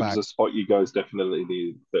not coming back. It was a spot you guys definitely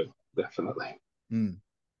needed, definitely. Mm.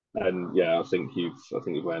 And yeah, I think you've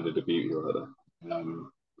landed a beauty right there.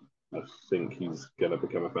 I think he's going to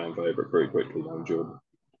become a fan favourite very quickly now, Jordan.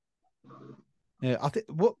 Yeah, I think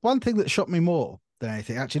one thing that shocked me more than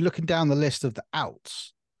anything, actually looking down the list of the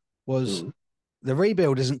outs, was the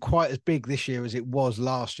rebuild isn't quite as big this year as it was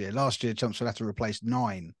last year. Last year, Chelmsford had to replace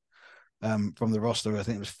 9 from the roster. I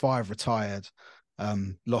think it was 5 retired,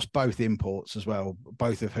 lost both imports as well,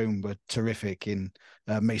 both of whom were terrific in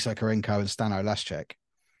Miso Karenko and Stano Laschek.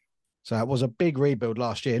 So it was a big rebuild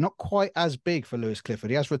last year. Not quite as big for Lewis Clifford.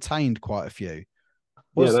 He has retained quite a few.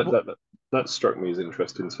 That struck me as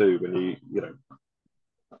interesting too. When you know,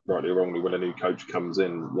 rightly or wrongly, when a new coach comes in,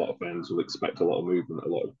 a lot of fans will expect a lot of movement, a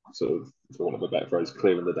lot of sort of, for want of a better phrase,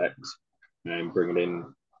 clearing the decks and bringing in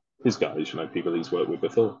his guys, people he's worked with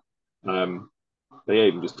before. But yeah,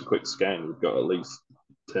 even just a quick scan, we've got at least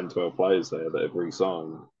 10, 12 players there that have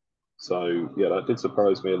re-signed. So yeah, that did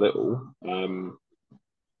surprise me a little.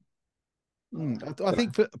 I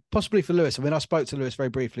think possibly for Lewis. I mean, I spoke to Lewis very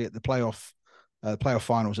briefly at the playoff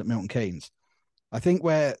finals at Milton Keynes. I think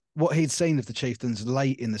what he'd seen of the Chieftains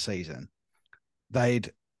late in the season,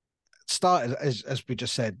 they'd started, as we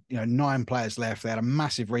just said, 9 players left. They had a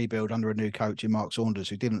massive rebuild under a new coach in Mark Saunders,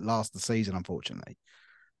 who didn't last the season, unfortunately.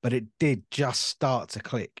 But it did just start to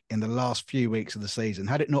click in the last few weeks of the season.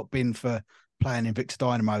 Had it not been for playing Invicta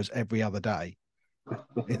Dynamos every other day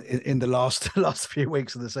in the last few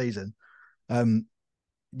weeks of the season,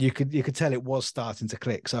 you could tell it was starting to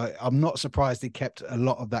click. So I'm not surprised he kept a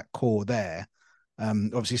lot of that core there.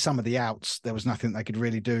 Obviously, some of the outs, there was nothing they could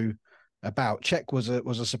really do about. Czech was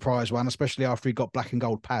a surprise one, especially after he got black and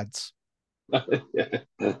gold pads.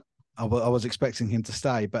 Yeah. I was expecting him to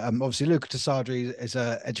stay, but obviously Luca Tasadri is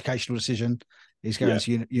an educational decision. He's going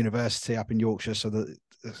to university up in Yorkshire, so that's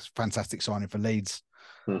a fantastic signing for Leeds,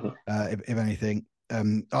 if anything.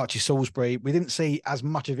 Archie Salisbury, we didn't see as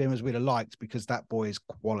much of him as we'd have liked because that boy is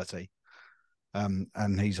quality.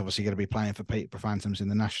 And he's obviously going to be playing for Peterborough Phantoms in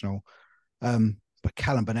the National. But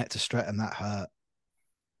Callum Burnett to Stretton, that hurt.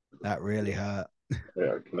 That really hurt.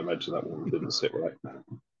 Yeah, I can imagine that one didn't sit right.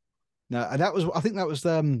 No, and I think that was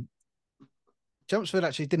Chelmsford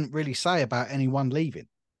actually didn't really say about anyone leaving.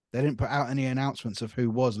 They didn't put out any announcements of who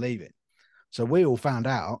was leaving. So we all found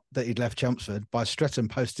out that he'd left Chelmsford by Stretton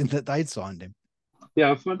posting that they'd signed him.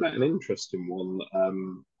 Yeah, I find that an interesting one.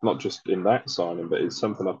 Not just in that signing, but it's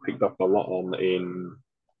something I've picked up a lot on in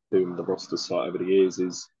doing the roster site over the years.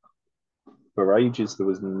 Is for ages there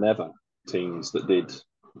was never teams that did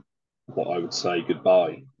what I would say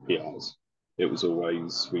goodbye PRs. It was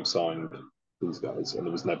always we've signed these guys, and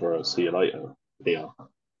there was never a see you later PR.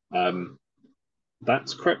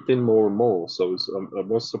 That's crept in more and more, so I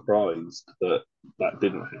was surprised that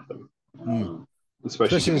didn't happen,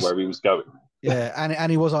 especially given where he was going. Yeah,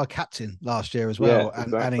 and he was our captain last year as well, yeah,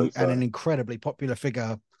 exactly, and an incredibly popular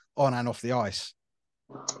figure on and off the ice.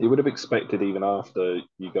 You would have expected, even after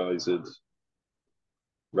you guys had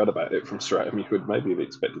read about it from Stratham, you would maybe have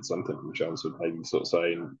expected something from Chelmsford, maybe sort of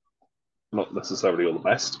saying, not necessarily all the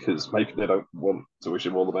best, because maybe they don't want to wish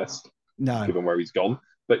him all the best, given where he's gone.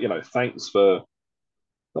 But thanks for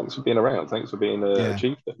being around, thanks for being a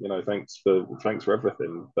chieftain. Thanks for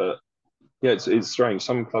everything. But yeah, it's strange.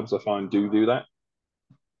 Some clubs I find do that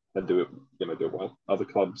and do it well. Other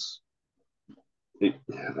clubs,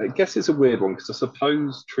 I guess it's a weird one because I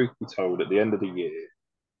suppose, truth be told, at the end of the year,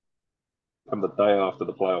 and the day after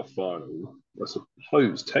the playoff final, I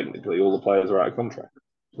suppose technically all the players are out of contract,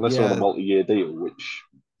 unless they're on a multi-year deal, which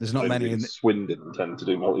there's not many. Swindon tend to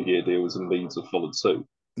do multi-year deals, and Leeds have followed suit.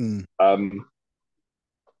 Mm.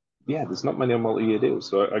 There's not many on multi-year deals,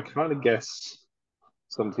 so I kind of guess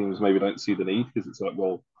some teams maybe don't see the need because it's like,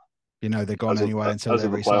 well, they're gone anyway until as they're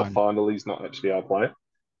of the playoff re-signed. final, he's not actually our player.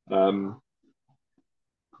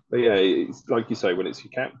 But yeah, it's like you say, when it's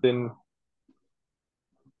your captain,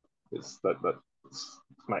 it's that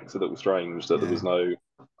smacks a little strange that there was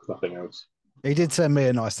nothing else. He did send me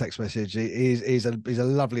a nice text message. He's a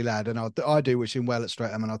lovely lad, and I do wish him well at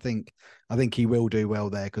Streatham, and I think he will do well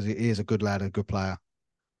there because he is a good lad, a good player.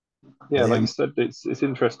 Yeah, like you said, it's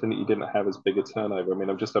interesting that you didn't have as big a turnover. I mean,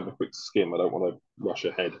 I've just had a quick skim. I don't want to rush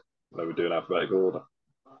ahead when we're doing alphabetical order.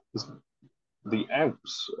 The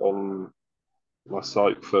outs on my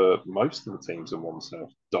site for most of the teams in One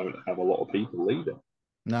South don't have a lot of people leaving.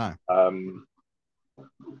 No.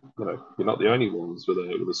 You're not the only ones with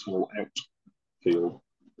a small out field.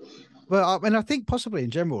 Well, I mean, I think possibly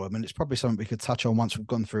in general, I mean, it's probably something we could touch on once we've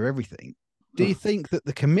gone through everything. Do you think that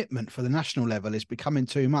the commitment for the national level is becoming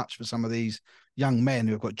too much for some of these young men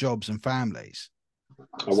who have got jobs and families?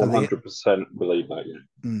 I 100% believe that, yeah.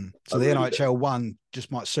 So the NIHL one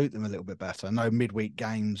just might suit them a little bit better. No midweek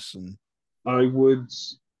games. And I would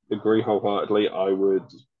agree wholeheartedly. I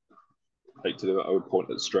would hate to do it. I would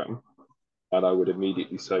point at Streatham, and I would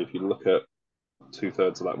immediately say, if you look at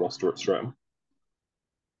 2/3 of that roster at Streatham,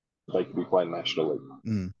 they could be playing National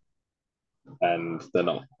League, and they're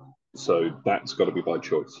not. So that's got to be by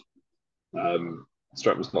choice.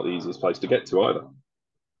 Stratham's not the easiest place to get to either.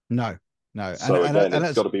 No. So and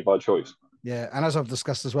it's got to be by choice. Yeah, and as I've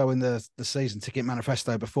discussed as well in the season ticket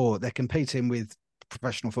manifesto before, they're competing with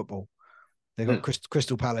professional football. They've got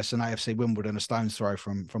Crystal Palace and AFC Wimbledon a stone's throw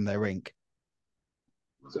from their rink.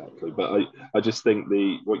 Exactly, but I just think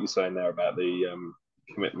what you're saying there about the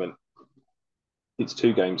commitment, it's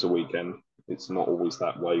 2 games a weekend. It's not always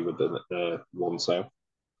that way with the One South.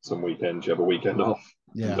 Some weekends you have a weekend off.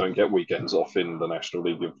 Yeah. You don't get weekends off in the National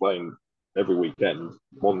League. You're playing every weekend,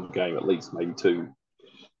 1 game at least, maybe 2,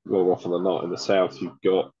 more often than not. In the South, you've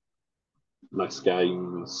got less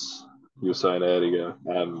games. You were saying earlier,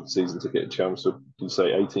 season ticket at Chelmsford, did you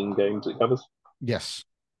say 18 games it covers? Yes.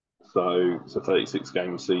 So 36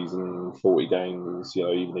 game season, 40 games,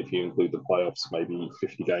 even if you include the playoffs, maybe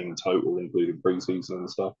 50 game total, including pre-season and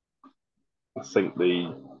stuff. I think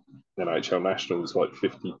the NIHL National is like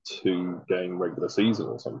 52 game regular season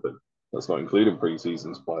or something. That's not including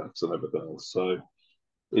pre-seasons, playoffs and everything else. So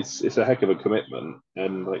it's a heck of a commitment.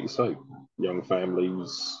 And like you say, young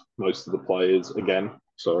families, most of the players, again,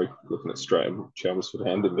 looking at Streatham, Chelmsford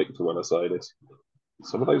and Invicta when I say this,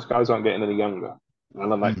 some of those guys aren't getting any younger.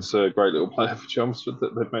 Alan Mack's a great little player for Chelmsford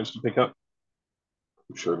that they've managed to pick up.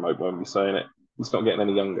 I'm sure he won't be saying it. He's not getting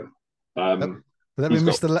any younger. That means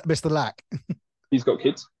Mr. Lack. He's got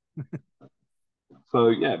kids. So,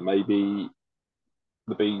 yeah, maybe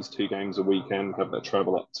the Bees 2 games a weekend, having to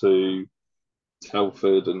travel up to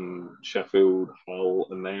Telford and Sheffield, Hull,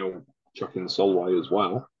 and now chucking Solway as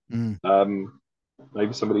well.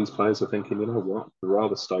 Maybe some of these players are thinking, you know what, I'd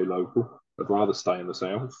rather stay local. I'd rather stay in the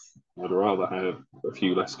South. I'd rather have a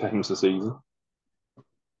few less games a season.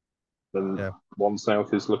 Then One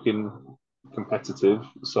South is looking competitive,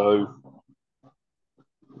 so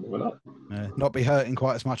we're not. Not be hurting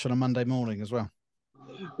quite as much on a Monday morning as well.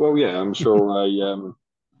 Well, yeah, I'm sure a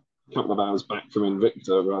couple of hours back from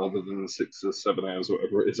Invicta rather than 6 or 7 hours,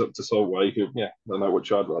 whatever it is, up to Solway. I know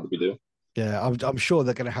which I'd rather be doing. Yeah, I'm sure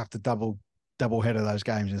they're going to have to double head of those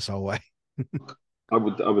games in Solway. I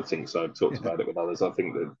would think so. I've talked about it with others. I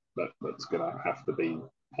think that's going to have to be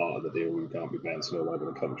part of the deal. We can't be bouncing all over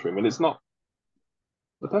the country. I mean, it's not.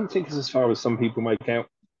 I don't think it's as far as some people make out.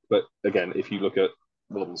 But again, if you look at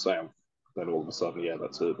One South, then all of a sudden,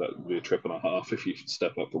 that would be a trip and a half if you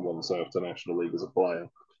step up from One South to National League as a player.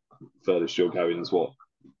 Furthest you're going is what?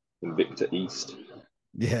 Invicta East.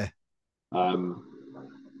 Yeah.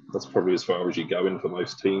 That's probably as far as you go in for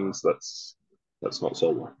most teams. That's not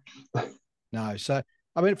Solway. No. So,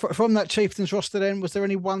 I mean, from that Chieftains roster then, was there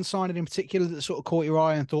any one signing in particular that sort of caught your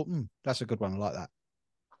eye and thought, that's a good one, I like that?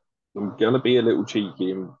 I'm going to be a little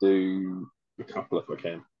cheeky and do a couple if I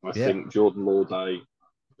can. I think Jordan Lawday,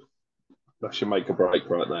 that should make a break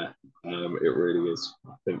right there. It really is.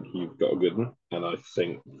 I think you've got a good one, and I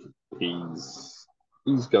think he's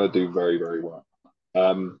going to do very, very well.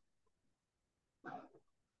 Alan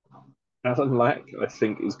Lack, I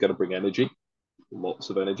think, is going to bring energy, lots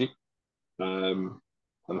of energy.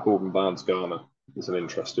 And Horton Barnes-Garner is an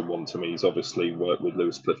interesting one to me. He's obviously worked with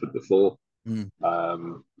Lewis Clifford before.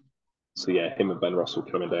 So yeah, him and Ben Russell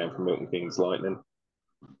coming down from Milton Keynes Lightning.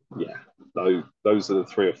 Yeah, those are the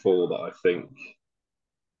 3 or 4 that I think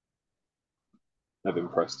have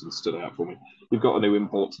impressed and stood out for me. You've got a new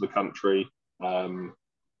import to the country. The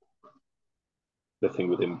thing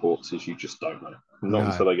with imports is you just don't know. Not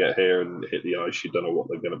No, until they get here and hit the ice, you don't know what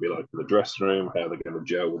they're going to be like in the dressing room, how they're going to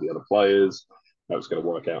gel with the other players, how it's going to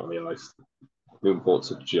work out on the ice. New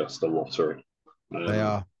imports are just a lottery. they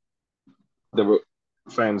are. There were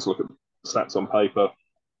fans look at stats on paper.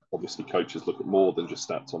 Obviously, coaches look at more than just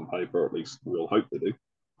stats on paper. At least we all hope they do.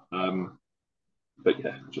 But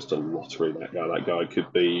yeah, just a lottery. That guy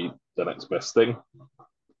could be the next best thing,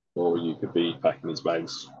 or you could be packing his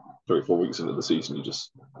bags 3 or 4 weeks into the season. You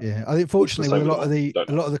just Yeah, I think it's the fortunately with same a with lot of the don't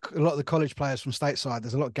a know. lot of the a lot of the college players from stateside,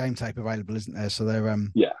 there's a lot of game tape available, isn't there? So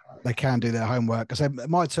Yeah, they can do their homework. I said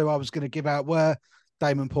my 2 I was going to give out were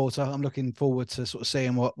Damon Porter. I'm looking forward to sort of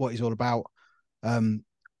seeing what he's all about. Um,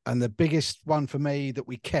 and the biggest one for me that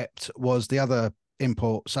we kept was the other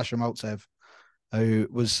import, Sasha Maltsev, who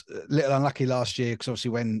was a little unlucky last year because obviously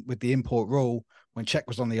when with the import rule, when Czech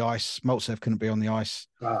was on the ice, Maltsev couldn't be on the ice.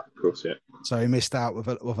 of course, yeah. So he missed out with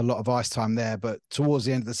a lot of ice time there. But towards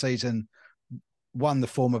the end of the season, one, the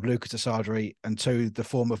form of Luka Tasadri, and 2, the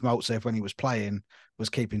form of Maltsev when he was playing was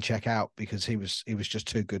keeping Czech out because he was just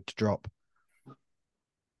too good to drop.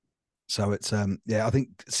 So it's I think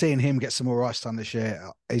seeing him get some more ice time this year,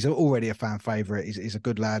 he's already a fan favourite. He's a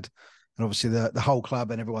good lad, and obviously the whole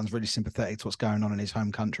club and everyone's really sympathetic to what's going on in his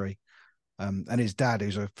home country. And his dad,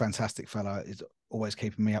 who's a fantastic fellow, is always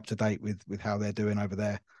keeping me up to date with how they're doing over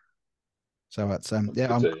there. So it's I'm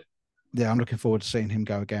looking forward to seeing him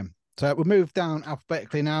go again. So we'll move down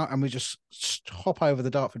alphabetically now, and we just hop over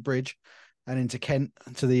the Dartford Bridge and into Kent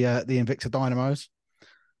to the Invicta Dynamos.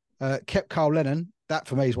 Kept Carl Lennon. That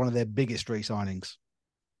for me is one of their biggest re-signings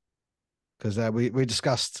because we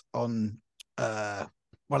discussed on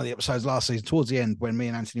one of the episodes last season towards the end when me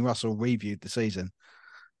and Anthony Russell reviewed the season.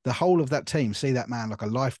 The whole of that team see that man like a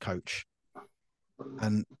life coach,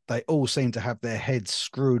 and they all seem to have their heads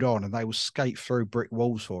screwed on, and they will skate through brick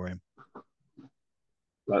walls for him.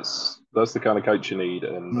 That's the kind of coach you need,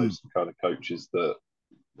 and those are the kind of coaches that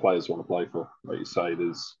players want to play for. Like you say,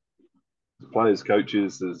 there's players,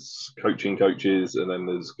 coaches, there's coaching coaches, and then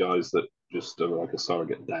there's guys that just are like a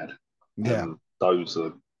surrogate dad. Yeah, And those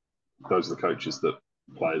are the coaches that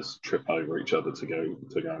players trip over each other to go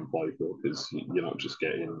and play for, because you're not just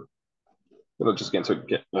getting to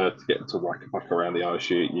get to whack a puck around the ice.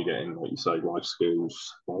 You're getting, like you say, life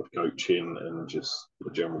skills, life coaching, and just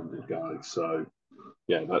a general good guy. So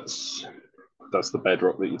yeah, that's the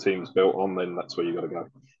bedrock that your team's built on. Then that's where you got to go.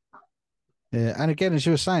 yeah. And again, as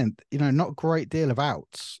you were saying, not a great deal of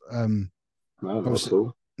outs. No, not at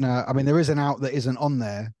all. No, I mean there is an out that isn't on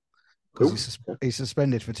there because Cool. he's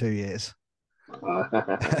suspended for 2 years.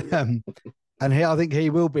 Yeah. And I think he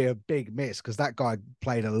will be a big miss because that guy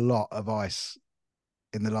played a lot of ice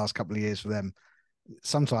in the last couple of years for them.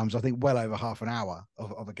 Sometimes I think well over half an hour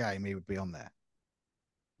of a game he would be on there.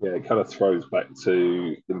 Yeah, it kind of throws back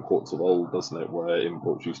to imports of old, doesn't it? Where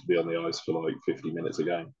imports used to be on the ice for like 50 minutes a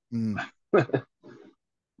game.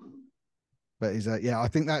 But he's I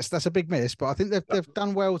think that's a big miss. But I think they've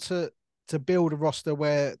done well to build a roster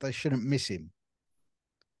where they shouldn't miss him.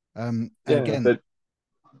 And again,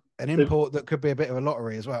 an import that could be a bit of a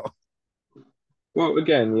lottery as well. Well,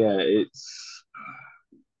 again, yeah, it's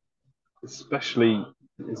especially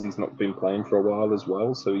as he's not been playing for a while as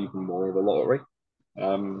well, so even more of a lottery.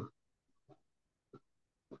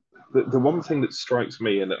 The one thing that strikes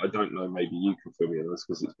me, and I don't know, maybe you can fill me in this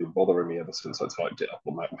because it's been bothering me ever since I typed it up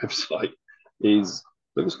on that website, is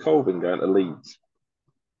Lewis Colvin going to Leeds.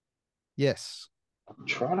 Yes. I'm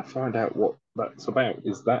trying to find out what that's about.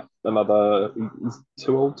 Is that another? He's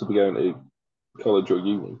too old to be going to college or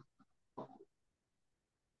uni.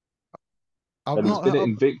 And he's been at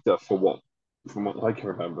Invicta for what, from what I can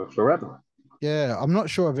remember, forever. Yeah, I'm not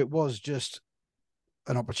sure if it was just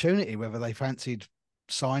an opportunity, whether they fancied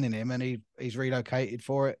signing him and he's relocated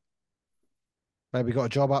for it. Maybe got a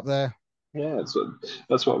job up there. Yeah,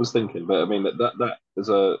 that's what I was thinking. But I mean, that as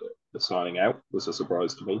a signing out was a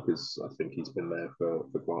surprise to me because I think he's been there for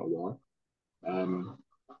quite a while.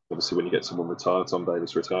 Obviously, when you get someone retired, Tom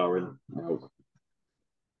Davis retiring,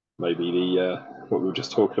 maybe the what we were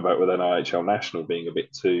just talking about with NIHL National being a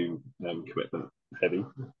bit too commitment heavy.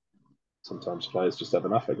 Sometimes players just have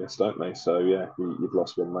enough, I guess, don't they? So yeah, you've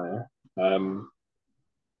lost one there.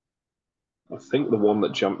 I think the one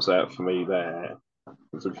that jumps out for me there,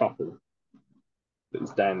 there's a couple.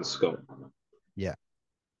 It's Dan Scott. Yeah.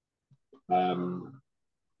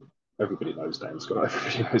 Everybody knows Dan Scott.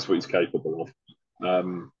 Everybody knows what he's capable of.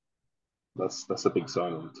 that's a big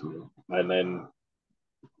signing to me. And then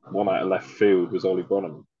one out of left field was Ollie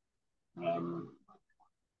Bonham.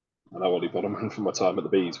 I know Ollie Bonham from my time at the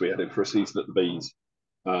Bees. We had him for a season at the Bees.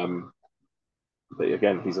 Um, but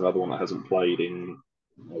again, he's another one that hasn't played in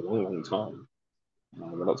a long, long time.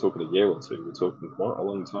 We're not talking a year or two. We're talking quite a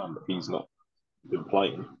long time that he's not been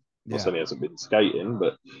playing. Not saying he hasn't been skating,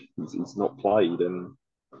 but he's not played. And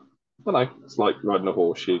I don't know, it's like riding a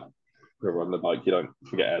horse. You riding a bike, you don't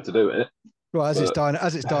forget how to do it. Well, as it's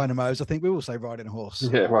dynamos, I think we will say riding a horse.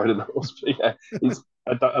 Yeah, riding a horse. But yeah,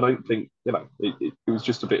 I don't think it was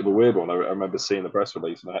just a bit of a weird one. I remember seeing the press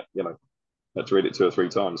release and I had to read it 2 or 3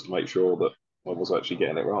 times to make sure that I was actually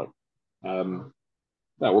getting it right. No,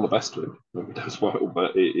 all the best to him. He does well,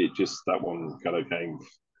 but it just that one kind of came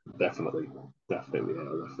definitely out of left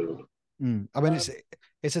field. I mean,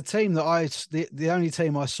 it's a team that the only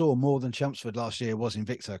team I saw more than Chelmsford last year was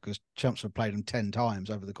Invicta, because Chelmsford played them 10 times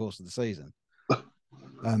over the course of the season.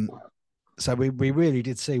 So we really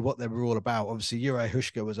did see what they were all about. Obviously, Jure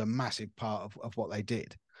Hushka was a massive part of what they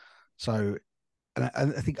did. So, and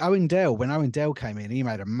I think when Owen Dale came in, he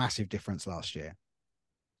made a massive difference last year.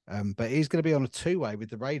 But he's going to be on a 2-way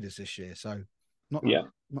with the Raiders this year. So not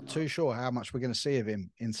too sure how much we're going to see of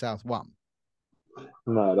him in South 1.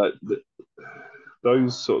 No,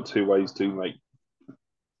 those sort of 2 ways do make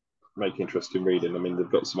interesting reading. I mean,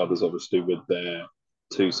 they've got some others obviously with their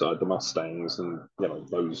 2-side, the Mustangs, and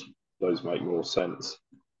those make more sense.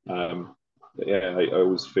 But yeah, I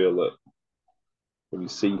always feel that when you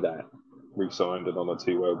see that re-signed and on a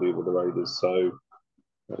 2-way deal with the Raiders, so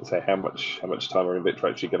let's say how much time are Invicta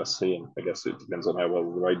actually going to see him? I guess it depends on how well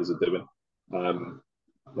the Raiders are doing.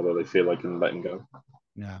 Whether they feel they can let him go.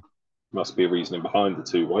 Yeah, must be a reasoning behind the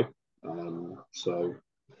 2-way. So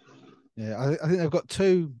yeah, I think they've got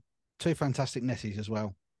two fantastic netties as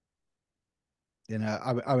well.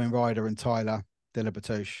 Owen Ryder and Tyler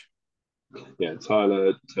Dillabatush. Yeah,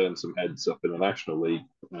 Tyler turned some heads up in the National League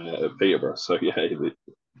at Peterborough. So yeah,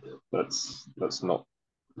 that's not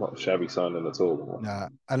a shabby signing at all. No,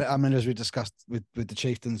 and I mean, as we discussed with the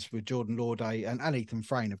Chieftains, with Jordan Lauday and Ethan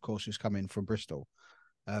Frayne, of course, who's come in from Bristol.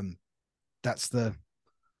 That's the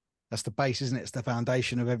base, isn't it? It's the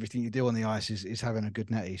foundation of everything you do on the ice is having a good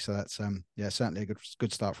netty. So that's certainly a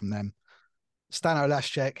good start from them. Stano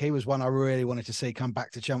Laschek, he was one I really wanted to see come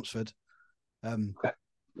back to Chelmsford.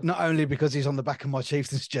 Not only because he's on the back of my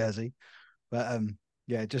Chieftains jersey, but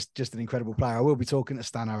just an incredible player. I will be talking to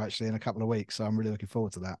Stano actually in a couple of weeks, so I'm really looking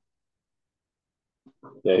forward to that.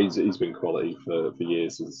 Yeah, he's been quality for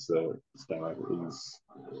years as Stano.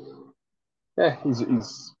 He's a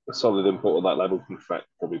solid import at that level. In fact,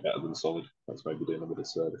 probably better than solid. That's maybe doing him a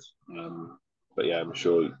disservice. But yeah, I'm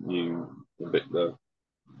sure you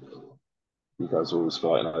guys are always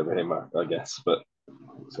fighting over him, I guess. But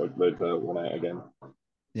so they've won out again.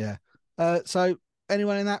 Yeah. So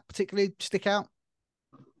anyone in that particularly stick out?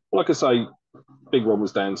 Like I say, big one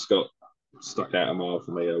was Dan Scott. Stuck out a mile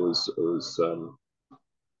for me. I was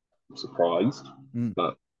surprised,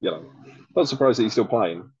 but not surprised that he's still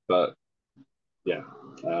playing. But yeah,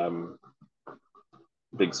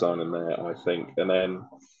 big sign in there, I think. And then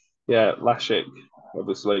Laschik,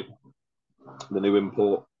 obviously the new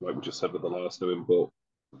import, like we just said with the last new import.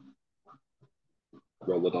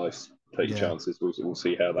 Roll the dice, take your chances. We'll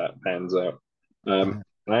see how that pans out. I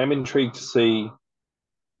am intrigued to see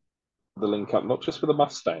the link up, not just with the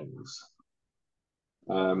Mustangs,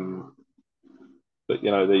 but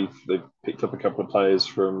they've picked up a couple of players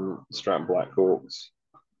from Stratton Blackhawks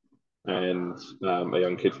and a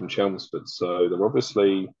young kid from Chelmsford. So they're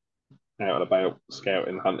obviously out and about,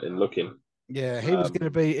 scouting, hunting, looking. Yeah, he was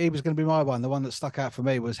going to be my one. The one that stuck out for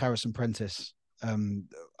me was Harrison Prentice.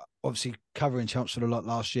 Obviously covering Chelmsford a lot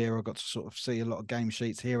last year, I got to sort of see a lot of game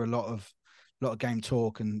sheets, hear a lot of game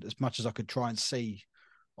talk, and as much as I could try and see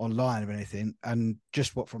online of anything, and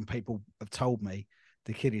just what from people have told me,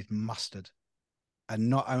 the kid is mustard. And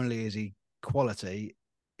not only is he quality,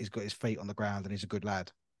 he's got his feet on the ground and he's a good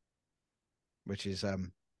lad. Which is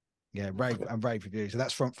rave reviews. So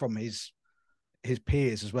that's from his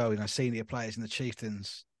peers as well, senior players in the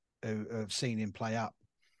Chieftains who have seen him play up.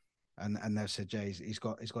 And they've said, "Jay, he's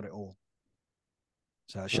got it all."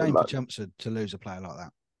 So a shame for Chelmsford to lose a player like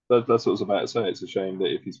that. That's what I was about to say. It's a shame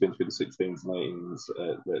that if he's been through the 16s and 18s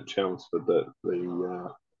at Chelmsford, that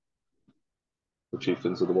the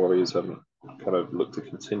Chieftains or the Warriors haven't kind of looked to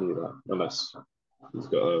continue that, unless he's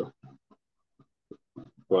got a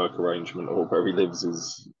work arrangement or where he lives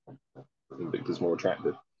is Invicta's more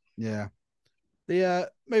attractive. Yeah. The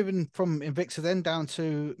moving from Invicta then down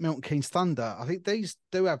to Milton Keynes Thunder, I think these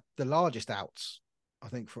do have the largest outs, I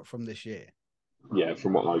think, from this year. Yeah,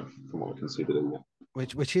 from what I considered, yeah.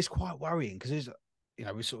 which is quite worrying because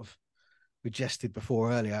we jested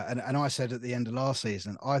before earlier, and I said at the end of last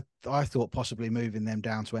season, I thought possibly moving them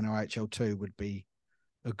down to NIHL 2 would be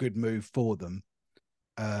a good move for them,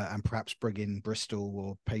 and perhaps bringing Bristol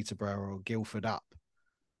or Peterborough or Guildford up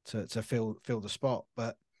to fill the spot.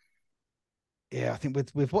 But yeah, I think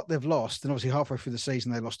with what they've lost, and obviously halfway through the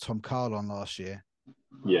season they lost Tom Carlon last year.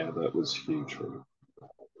 Yeah, that was huge for them.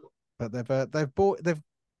 But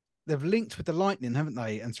they've linked with the Lightning, haven't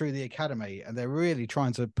they? And through the academy, and they're really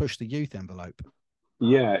trying to push the youth envelope.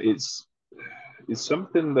 Yeah, it's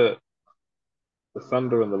something that the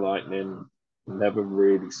Thunder and the Lightning never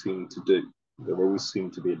really seem to do. There always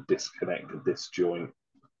seemed to be a disconnect, a disjoint.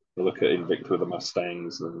 You look at Invicta with the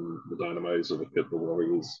Mustangs and the Dynamos, or look at the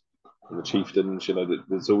Warriors and the Chieftains.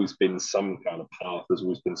 There's always been some kind of path. There's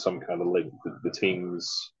always been some kind of link. The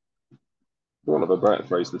teams, for want of a better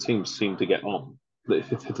phrase, the teams seem to get on. There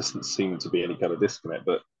doesn't seem to be any kind of disconnect.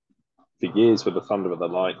 But for years with the Thunder and the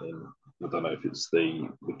Lightning, I don't know if it's the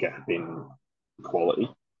gap in quality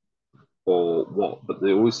or what, but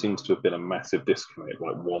there always seems to have been a massive disconnect.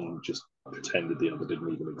 Like one just pretended the other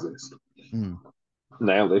didn't even exist. Mm.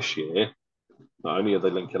 Now this year, not only are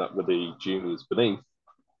they linking up with the juniors beneath,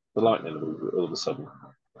 the Lightning have all of a sudden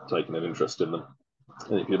taken an interest in them.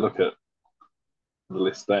 And if you look at the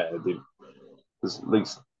list there's at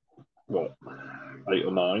least what 8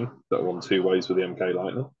 or 9 that are on 2 ways with the MK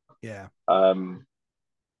Lightning. Yeah.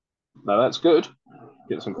 Now that's good.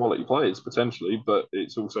 Get some quality players potentially, but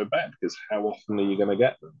it's also bad because how often are you going to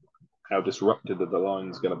get them? How disrupted are the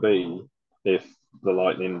lines going to be if the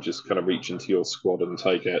Lightning just kind of reach into your squad and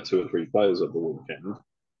take out 2 or 3 players over the weekend?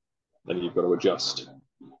 Then you've got to adjust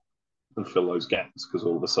and fill those gaps because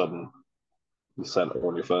all of a sudden your centre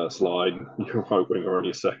on your first line, your right winger on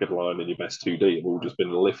your second line, and your best 2D have all just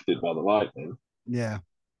been lifted by the Lightning. Yeah.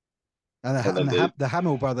 And the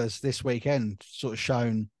Hamill brothers this weekend sort of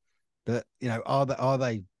shown that, are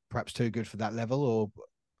they perhaps too good for that level, or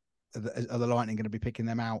are the Lightning going to be picking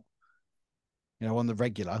them out, on the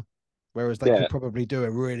regular, whereas they could probably do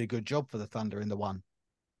a really good job for the Thunder in the one.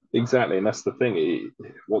 Exactly, and that's the thing.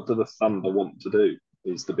 What do the Thunder want to do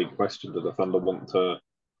is the big question. Do the Thunder want to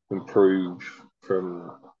improve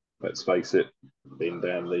from, let's face it, being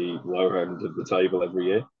down the lower end of the table every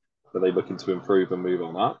year? Are they looking to improve and move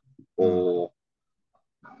on up? Or,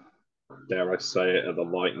 dare I say it, are the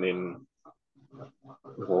Lightning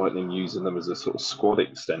using them as a sort of squad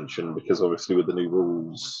extension? Because obviously with the new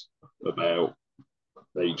rules about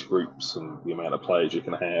age groups and the amount of players you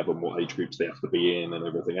can have and what age groups they have to be in and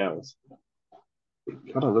everything else, it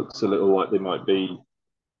kind of looks a little like they might be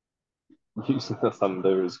using the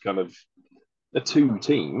Thunder as kind of a 2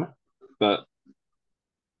 team, but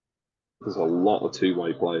there's a lot of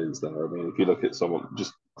 2-way players there. I mean, if you look at someone,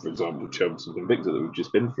 just for example, Chelsea and Invicta that we've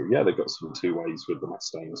just been through, they've got some 2-ways with the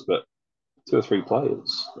Mustangs, but 2 or 3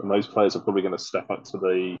 players, and those players are probably going to step up to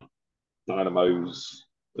the Dynamos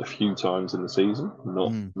a few times in the season,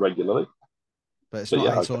 not regularly. But it's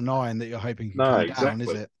not 8 or 9 that you're hoping can come down, is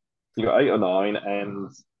it? You got 8 or 9, and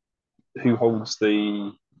who holds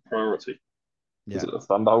the priority? Yeah. Is it the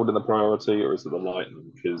Thunder holding the priority, or is it the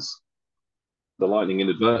Lightning? Because the Lightning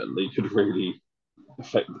inadvertently could really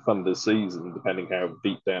affect the Thunder's season, depending how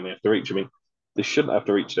deep down they have to reach. I mean, they shouldn't have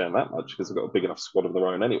to reach down that much because they've got a big enough squad of their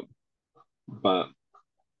own anyway. But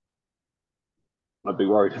I'd be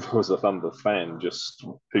worried if I was a Thunder fan, just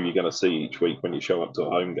who you're going to see each week when you show up to a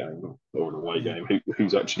home game or an away game,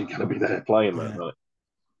 who's actually going to be there playing that night.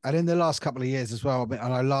 And in the last couple of years as well, I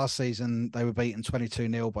know last season they were beaten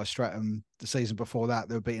 22-0 by Streatham. The season before that,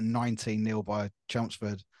 they were beaten 19-0 by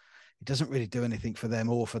Chelmsford. It doesn't really do anything for them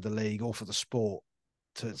or for the league or for the sport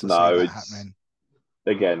to see that happening.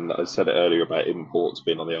 Again, I said it earlier about imports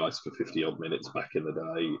being on the ice for 50-odd minutes back in the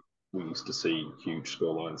day. We used to see huge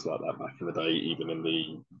scorelines like that back in the day, even in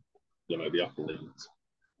the upper leagues.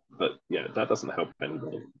 But yeah, that doesn't help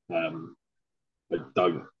anybody. I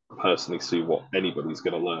don't personally see what anybody's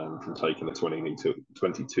going to learn from taking a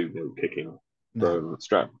 22-0 kicking from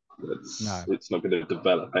Stratton. It's not going to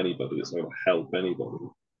develop anybody. It's not going to help anybody.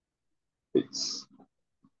 It's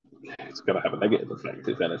going to have a negative effect,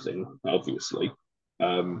 if anything, obviously.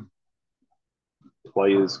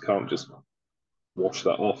 Players can't just wash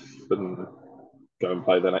that off and go and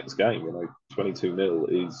play the next game.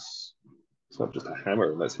 22-0 it's not just a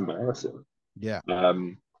hammer, and that's embarrassing. Yeah.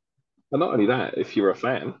 And not only that, if you're a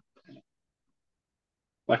fan,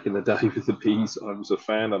 back in the day with the Bees, I was a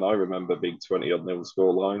fan, and I remember big 20-odd-0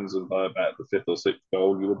 score lines, and by about the 5th or 6th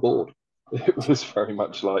goal, you were bored. It was very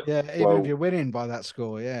much like, Yeah, even if well, you're winning by that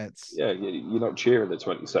score, yeah, it's yeah, you're not cheering the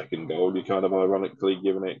 22nd goal. You're kind of ironically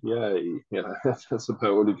giving it, that's about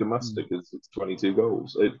all you can muster because it's 22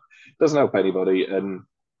 goals. It doesn't help anybody. And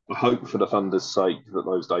I hope for the Thunder's sake that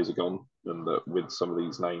those days are gone and that with some of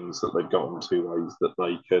these names that they've got on two ways that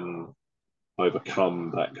they can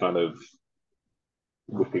overcome that kind of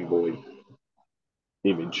whipping boy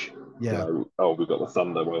image. yeah, Oh, we've got the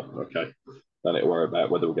Thunder. Well, okay. Then it'll worry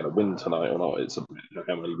about whether we're going to win tonight or not. It's about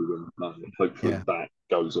how many we win tonight. Hopefully yeah. that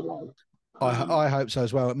goes away. I hope so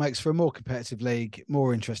as well. It makes for a more competitive league,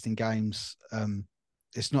 more interesting games.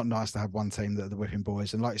 It's not nice to have one team that are the whipping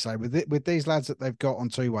boys. And like you say, with these lads that they've got on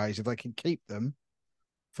two ways, if they can keep them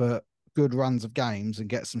for good runs of games and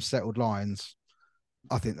get some settled lines,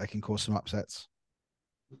 I think they can cause some upsets.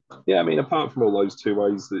 Yeah, I mean, apart from all those two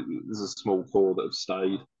ways, there's a small core that have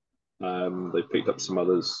stayed. They've picked up some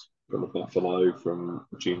others from the Buffalo, from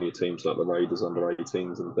junior teams like the Raiders under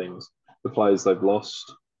 18s and things. The players they've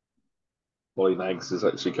lost, Ollie Nags has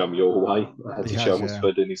actually come your way He to has, yeah.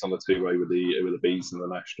 Chelmsford, and he's on a two-way with the Bees in the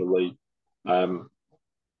National League. A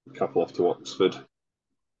couple off to Oxford.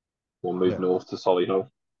 We'll move north to Solihull.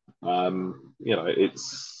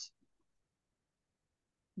 It's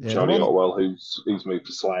Charlie Otwell who's moved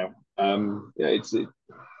to Slough. It's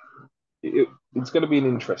going to be an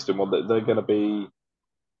interesting one. They're going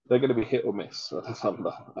to be hit or miss for the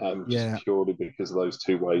Thunder, just purely because of those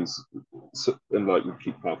two ways. So, and like you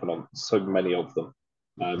keep harping on, so many of them.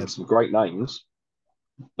 Some great names,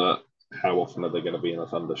 but how often are they going to be in a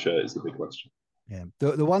Thunder shirt is the big question. Yeah,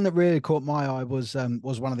 the one that really caught my eye was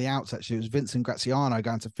one of the outs. Actually, it was Vincent Graziano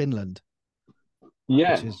going to Finland.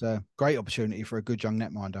 Yeah, which is a great opportunity for a good young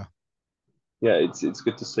netminder. Yeah, it's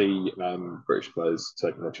good to see British players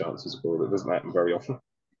taking their chances abroad. It doesn't happen very often,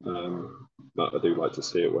 but I do like to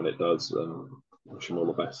see it when it does. And wish him all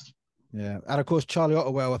the best. Yeah, and of course Charlie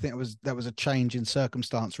Otterwell. I think that was a change in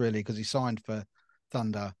circumstance really because he signed for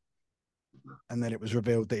Thunder, and then it was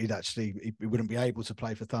revealed that he wouldn't be able to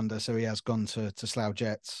play for Thunder, so he has gone to Slough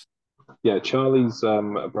Jets. Yeah, Charlie's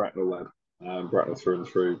a Bracknell lad, Bracknell through and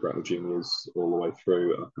through, Bracknell juniors all the way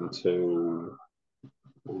through up until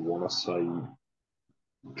I want to say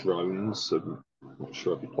drones. I'm not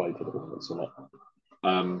sure if he played for the Hornets or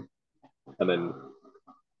not. And then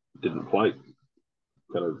didn't play.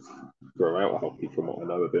 Kind of grow out of hockey from what I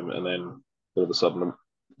know of him, and then all of a sudden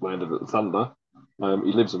landed at the Thunder.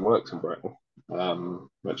 He lives and works in Bracknell.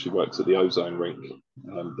 Actually works at the Ozone rink.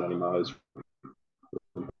 Danny Myers,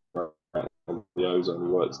 the Ozone, he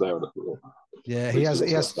works there. Yeah, he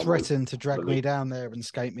has threatened to drag me down there and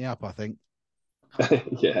skate me up, I think.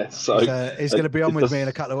 Yeah, so he's going to be on with me in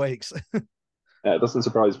a couple of weeks. It doesn't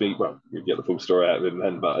surprise me. Well, you get the full story out of him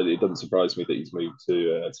then, but it doesn't surprise me that he's moved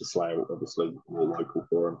to Slough. Obviously, more local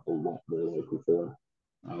for him, a lot more local for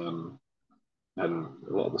him. And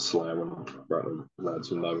a lot of the Slough and Bracknell lads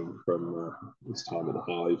will know him from his time at the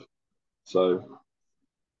Hive. So,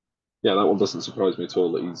 yeah, that one doesn't surprise me at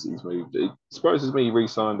all that he's moved. It surprises me he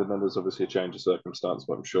re-signed, and then there's obviously a change of circumstance.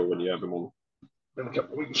 But I'm sure when you have him on in a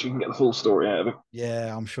couple of weeks, you can get the full story out of him.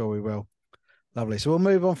 Yeah, I'm sure we will. Lovely. So we'll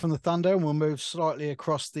move on from the Thunder and we'll move slightly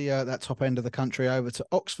across the that top end of the country over to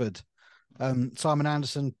Oxford. Simon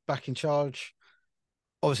Anderson back in charge.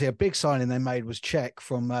 Obviously, a big signing they made was Czech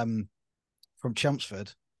from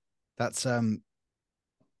Chelmsford. That's going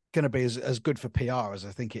to be as good for PR as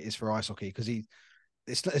I think it is for ice hockey because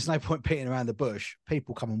it's no point beating around the bush.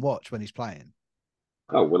 People come and watch when he's playing.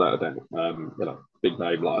 Oh, without a doubt. Big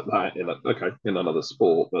name like that in another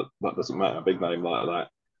sport, but that doesn't matter. A big name like that.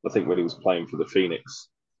 I think when he was playing for the Phoenix,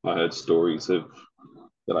 I heard stories of,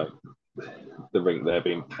 the rink there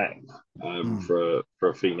being packed for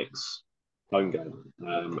a Phoenix home game,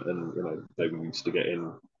 and they were used to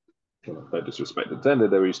getting, no disrespect intended,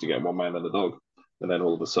 they were used to getting one man and a dog, and then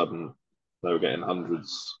all of a sudden they were getting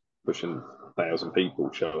hundreds, pushing 1,000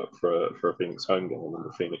 people show up for a Phoenix home game, and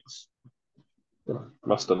the Phoenix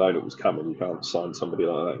must have known it was coming. You can't sign somebody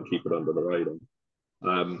like that and keep it under the radar.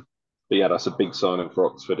 But yeah, that's a big signing for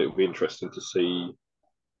Oxford. It will be interesting to see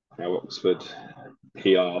how Oxford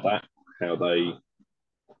PR that, how they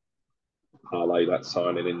parlay that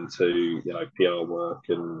signing into PR work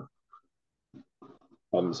and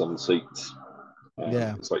bums on seats.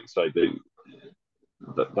 It's like you say,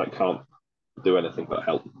 that can't do anything but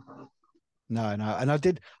help. No, and I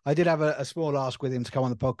did have a small ask with him to come on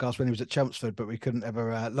the podcast when he was at Chelmsford, but we couldn't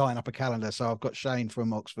ever line up a calendar. So I've got Shane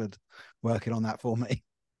from Oxford working on that for me.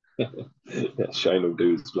 Yeah, Shane will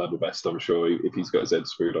do his bloody best, I'm sure. If he's got his head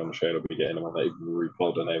screwed on, Shane will be getting him on every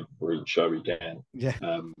pod and every show he can. Yeah.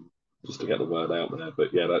 Just to get the word out there.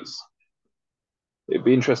 But yeah, it'd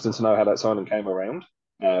be interesting to know how that signing came around.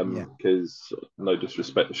 Yeah. Because no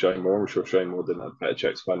disrespect to Shane Moore, I'm sure Shane Moore didn't have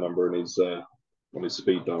Petr phone number in his on his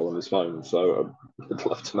speed dial on his phone. So I'd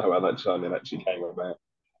love to know how that signing actually came about.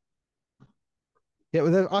 Yeah,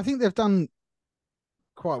 well, I think they've done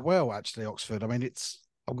quite well, actually, Oxford. I mean,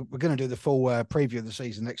 we're going to do the full preview of the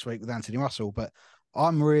season next week with Anthony Russell, but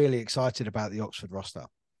I'm really excited about the Oxford roster.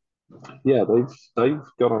 Yeah, they've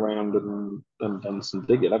gone around and done some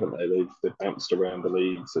digging, haven't they? They've bounced around the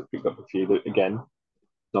leagues. They've picked up a few. Again,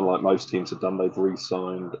 unlike most teams have done, they've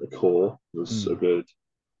re-signed a core. There's a good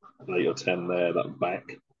 8 or 10 there that are back,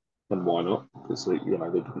 and why not? Because they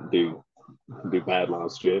didn't do bad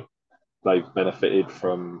last year. They've benefited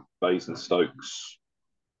from Bays and Stokes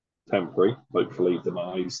temporary, hopefully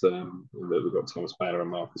demise them. We've got Thomas Banner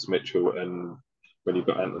and Marcus Mitchell, and when you've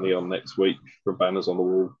got Anthony on next week for Banners on the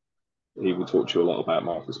Wall, he will talk to you a lot about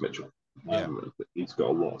Marcus Mitchell. Yeah. He's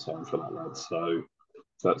got a lot of time for that lad, so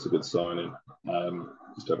that's a good signing.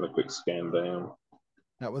 Just having a quick scan down.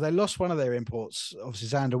 Now, well, they lost one of their imports. Obviously,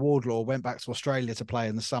 Xander Wardlaw went back to Australia to play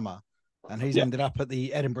in the summer, and he's ended up at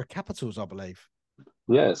the Edinburgh Capitals, I believe.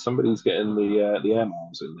 Yeah, somebody's getting the air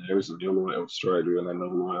miles in there, isn't he? All the way to Australia and then all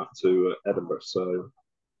the way up to Edinburgh. So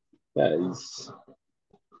yeah, he's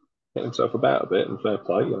getting himself about a bit, and fair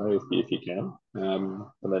play, if you can. And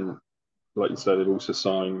then, like you said, they've also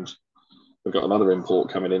signed. We've got another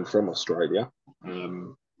import coming in from Australia.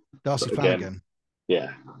 Darcy Again, Flanagan.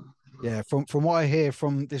 yeah, Yeah. From what I hear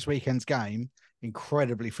from this weekend's game,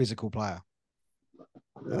 incredibly physical player.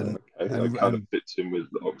 that kind of fits in with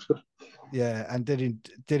Oxford. Yeah, and did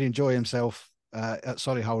enjoy himself at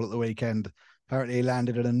Solihull at the weekend. Apparently, he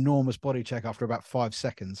landed an enormous body check after about 5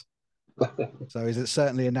 seconds. So he's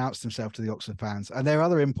certainly announced himself to the Oxford fans. And their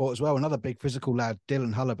other import as well, another big physical lad,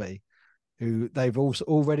 Dylan Hullaby, who they've also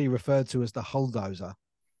already referred to as the Hulldozer.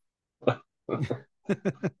 That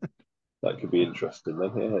could be interesting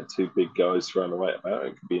then. Yeah, two big guys thrown away about.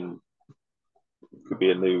 It could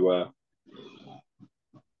be a new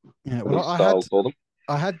Yeah, well, style for them.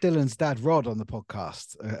 I had Dylan's dad Rod on the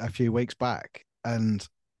podcast a few weeks back, and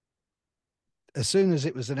as soon as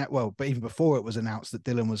it was announced, well, but even before it was announced that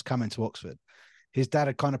Dylan was coming to Oxford, his dad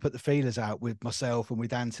had kind of put the feelers out with myself and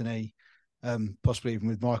with Anthony, possibly even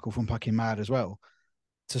with Michael from Pucking Mad as well,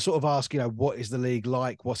 to sort of ask, what is the league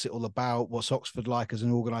like? What's it all about? What's Oxford like as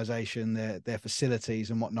an organisation, their facilities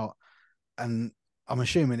and whatnot? And I'm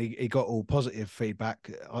assuming he got all positive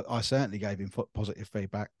feedback. I certainly gave him positive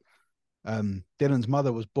feedback. Dylan's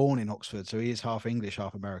mother was born in Oxford, so he is half English,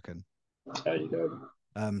 half American. There you go.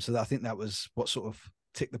 So I think that was what sort of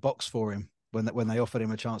ticked the box for him when they offered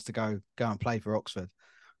him a chance to go and play for Oxford.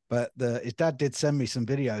 But his dad did send me some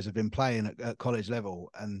videos of him playing at college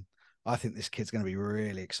level, and I think this kid's going to be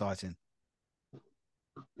really exciting.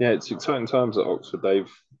 Yeah, it's exciting times at Oxford.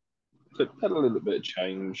 They've had a little bit of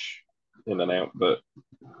change in and out, but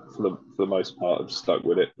for the most part, I've stuck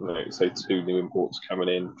with it. Say 2 new imports coming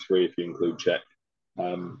in, 3 if you include Czech.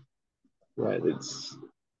 It's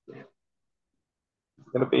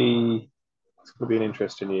going to be an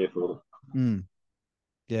interesting year for them.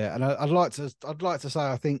 Yeah, and I'd like to say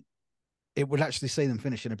I think it would actually see them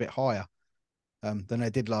finishing a bit higher than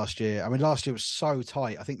they did last year. I mean, last year was so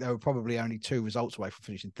tight. I think they were probably only 2 results away from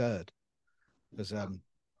finishing third. Because it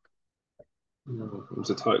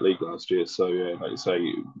was a tight league last year, so yeah, like you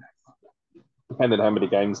say, depending on how many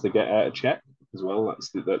games they get out of Czech as well,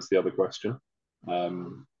 that's the other question.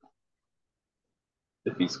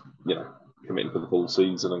 If he's committing for the full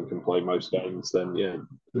season and can play most games, then yeah,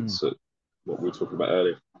 it's what we were talking about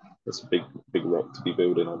earlier. That's a big rock to be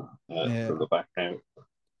building on from the back out.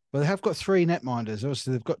 Well, they have got 3 netminders.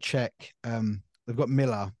 Obviously, they've got Czech, they've got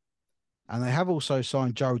Miller, and they have also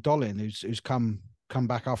signed Joe Dolan, who's come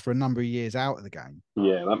back after a number of years out of the game.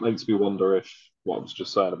 Yeah, that makes me wonder if what I was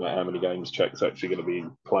just saying about how many games Czech's actually going to be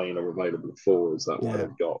playing or available for, is that why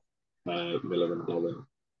they've got Miller and Dolan?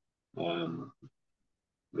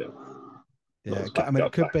 Yeah, I mean,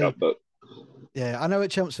 it could be. But yeah, I know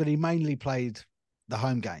at Chelmsford he mainly played the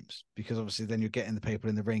home games because obviously then you're getting the people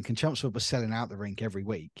in the rink, and Chelmsford was selling out the rink every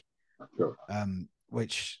week. Sure.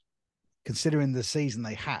 Which, considering the season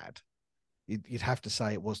they had, you'd have to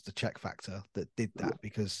say it was the Czech factor that did that,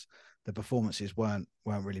 because the performances weren't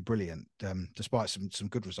really brilliant, despite some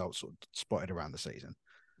good results sort of spotted around the season.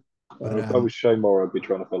 But if I was Shane Moore, I'd be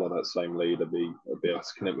trying to follow that same lead. I'd be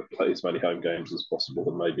asking him to play as many home games as possible,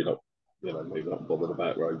 and maybe not bothered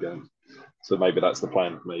about road games. So maybe that's the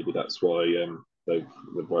plan. Maybe that's why they've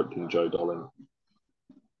roped in Joe Dolan.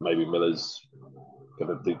 Maybe Miller's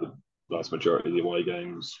going to do the vast majority of the away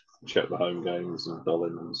games, check the home games, and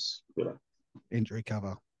Dolan's injury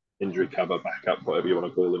cover. injury cover, backup, whatever you want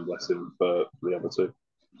to call him, bless him, for the other two.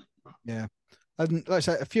 Yeah. And like I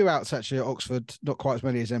say, a few outs actually at Oxford, not quite as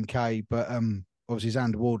many as MK, but obviously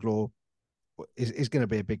Xander Wardlaw is going to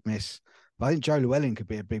be a big miss. But I think Joe Llewellyn could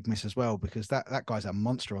be a big miss as well, because that guy's a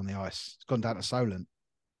monster on the ice. It's gone down to Solent.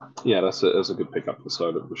 Yeah, that's a good pickup for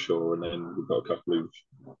Solent for sure. And then we've got a couple who've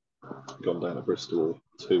gone down to Bristol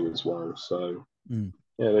too as well. So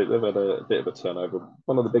yeah, they've had a bit of a turnover.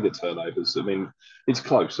 One of the bigger turnovers. I mean, it's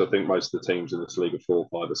close. I think most of the teams in this league are 4,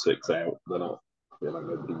 5, or 6 out. They're not.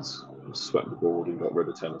 Nobody's swept the board and got rid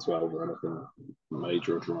of 10 or 12 or anything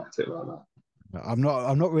major or dramatic like that. I'm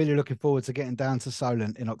not really looking forward to getting down to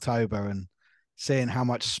Solent in October and seeing how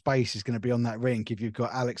much space is going to be on that rink if you've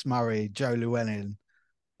got Alex Murray, Joe Llewellyn,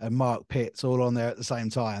 and Mark Pitts all on there at the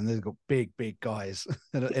same time. They've got big guys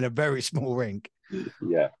in a very small rink.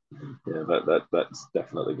 Yeah, that's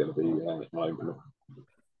definitely going to be eye-opening.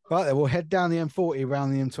 Right then, we'll head down the M40,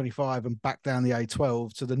 around the M25, and back down the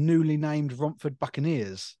A12 to the newly named Romford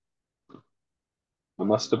Buccaneers. I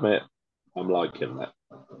must admit, I'm liking that.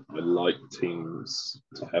 I like teams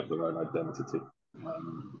to have their own identity.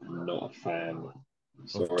 I'm not a fan.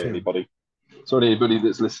 Sorry, anybody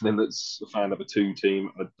that's listening that's a fan of a 2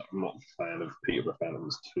 team. I'm not a fan of Peterborough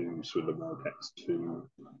Phantoms 2, Swindon Wildcats 2,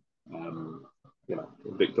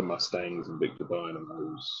 Victor Mustangs and Victor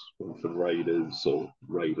Dynamos, Romford Raiders or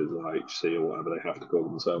Raiders IHC or whatever they have to call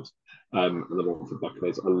themselves, and the Romford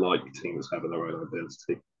Buccaneers. I like teams having their own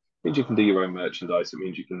identity. It means you can do your own merchandise. It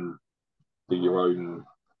means you can do your own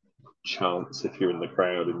chants if you're in the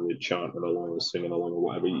crowd and you're chanting along or singing along or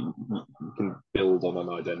whatever. You can build on an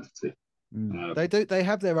identity. They do. They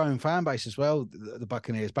have their own fan base as well. The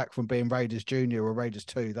Buccaneers, back from being Raiders Junior or Raiders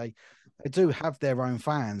 2, they do have their own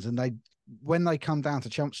fans, and when they come down to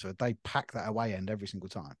Chelmsford, they pack that away end every single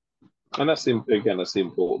time. And that's the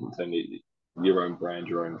important thing. Your own brand,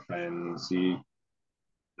 your own fans.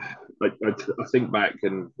 I think back,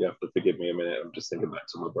 and you have to forgive me a minute. I'm just thinking back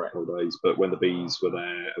to my Bracknell days, but when the Bees were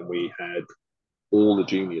there and we had all the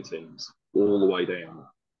junior teams all the way down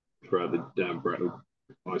throughout the Bracknell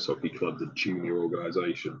Ice Hockey Club, the junior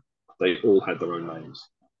organisation, they all had their own names.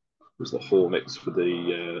 It was the Hornets for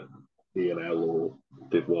the ENL or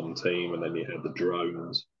Div 1 team, and then you had the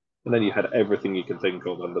Drones, and then you had everything you can think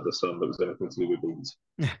of under the sun that was anything to do with bees.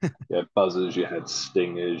 You had buzzers, you had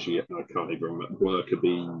stingers, I can't even remember, worker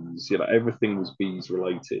bees, everything was bees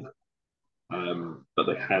related, but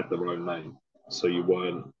they had their own name. So you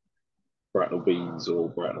weren't Bracknell Bees or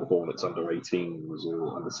Bracknell Hornets under 18s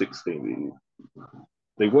or under 16s.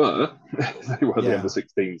 They were the under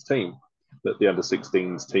 16s team, but the under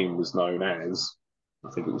 16s team was known as,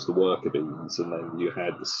 I think it was the worker bees, and then you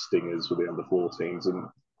had the stingers with the under 14s, and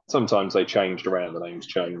sometimes they changed around, the names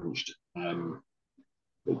changed,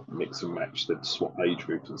 they mix and match, they'd swap age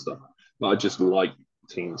groups and stuff. But I just like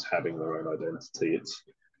teams having their own identity.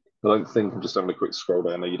 I don't think, I'm just having a quick scroll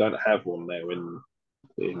down there, you don't have one now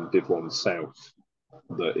in Div 1 South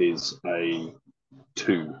that is a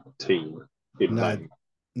 2 team in name.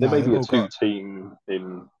 There may be a 2 team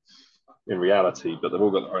in reality, but they've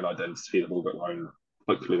all got their own identity. They've all got their own,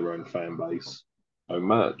 hopefully their own fan base, own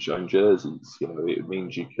merch, own jerseys. It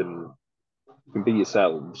means you can be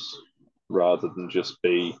yourselves rather than just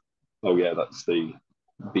be, oh yeah, that's the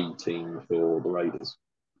B team for the Raiders.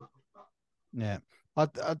 Yeah,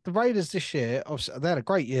 the Raiders this year, obviously, they had a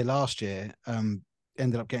great year last year.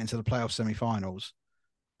 Ended up getting to the playoff semi-finals,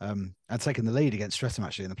 and taking the lead against Streatham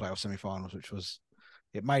actually in the playoff semi-finals, which was.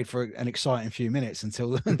 It made for an exciting few minutes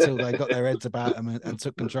until they got their heads about them and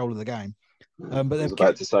took control of the game. But I was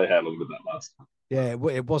about to say, how long did that last? Yeah,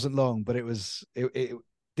 it wasn't long, but it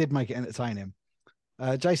did make it entertaining.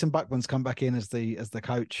 Jason Buckman's come back in as the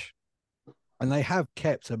coach, and they have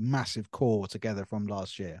kept a massive core together from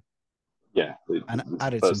last year. Yeah, and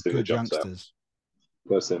added some good youngsters.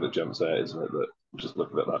 First thing that jumps out, isn't it, that just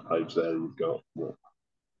looking at that page there, you've got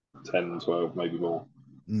 10, 12, maybe more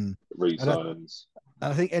re-signings.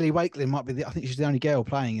 I think Ellie Wakelin might be I think she's the only girl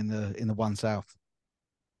playing in the 1 South.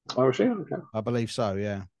 Oh, is she? Okay. I believe so,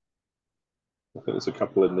 yeah. I think there's a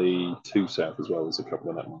couple in the 2 South as well. There's a couple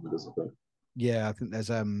in that one, I think. Yeah, I think there's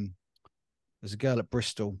a girl at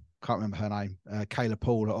Bristol, can't remember her name. Kayla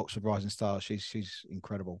Paul at Oxford Rising Stars. She's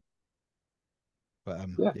incredible. But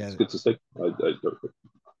it's good to see.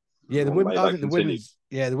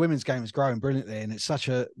 The women's game is growing brilliantly, and it's such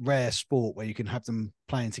a rare sport where you can have them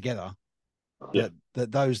playing together.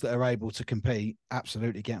 That those that are able to compete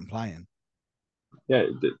absolutely get them playing. Yeah,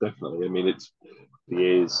 definitely. I mean, it's the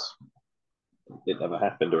years it never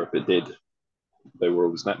happened, or if it did, they were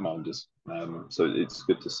always netminders. So it's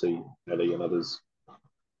good to see Ellie and others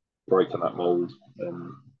breaking that mould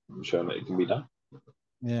and shown that it can be done.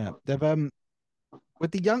 Yeah, they've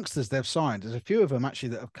with the youngsters they've signed. There's a few of them actually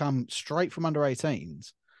that have come straight from under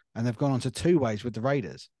 18s, and they've gone on to two ways with the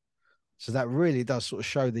Raiders. So that really does sort of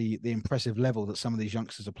show the impressive level that some of these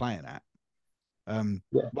youngsters are playing at.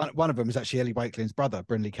 Yeah. One of them is actually Ellie Wakeling's brother,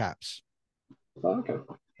 Brindley Caps. Oh, okay.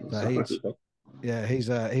 So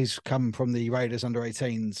he's come from the Raiders under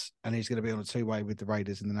 18s, and he's going to be on a two-way with the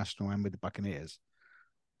Raiders in the National and with the Buccaneers.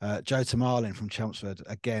 Joe Tamarlin from Chelmsford,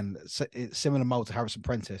 again, similar mold to Harrison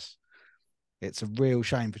Prentice. It's a real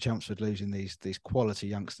shame for Chelmsford losing these quality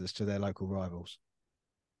youngsters to their local rivals.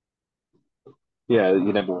 Yeah,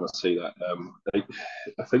 you never want to see that.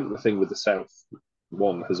 I think the thing with the South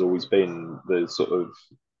one has always been the sort of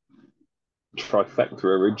trifecta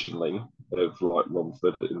originally of like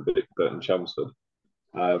Romford, Invicta, and Chelmsford.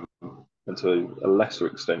 And to a lesser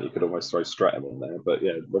extent, you could almost throw Streatham in there. But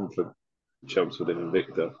yeah, Romford, Chelmsford, and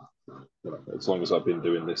Invicta. As long as I've been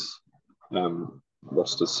doing this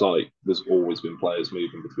roster site, there's always been players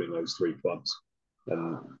moving between those three clubs,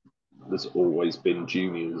 and there's always been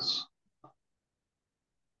juniors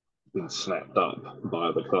been snapped up by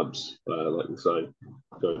other clubs. Like you say,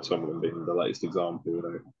 Joe Tomlin being the latest example.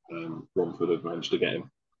 Romford have managed to get him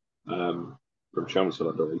from Chelmsford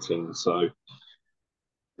under 18. So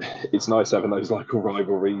it's nice having those local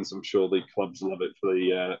rivalries. I'm sure the clubs love it for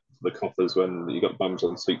the coffers when you got bums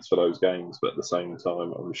on seats for those games. But at the same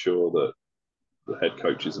time, I'm sure that the head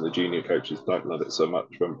coaches and the junior coaches don't love it so much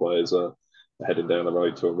when players are heading down the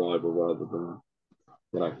road to a rival rather than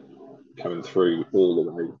coming through all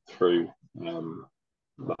the way through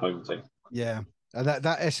the home team. Yeah,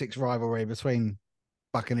 that Essex rivalry between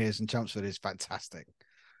Buccaneers and Chelmsford is fantastic.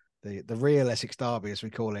 The real Essex derby, as we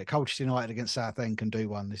call it. Colchester United against Southend can do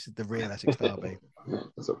one. This is the real Essex derby.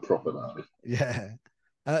 It's a proper derby. Yeah.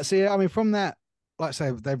 So yeah, I mean, from that, like I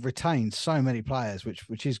say, they've retained so many players,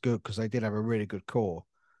 which is good because they did have a really good core.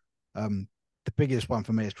 The biggest one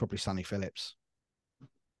for me is probably Sonny Phillips.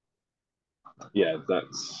 Yeah,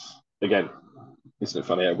 that's again. Isn't it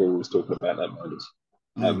funny how we're always talking about that Minders?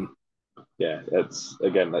 Yeah, that's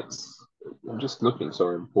I'm just looking,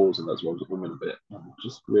 sorry, I'm pausing as well, a bit. I'm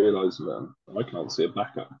just realising that I can't see a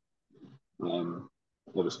backup.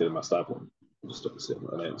 Obviously, they must have one. Just obviously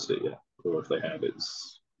haven't announced it yet. Or if they have,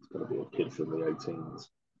 it's going to be a kid from the 18s.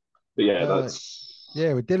 But yeah, that's...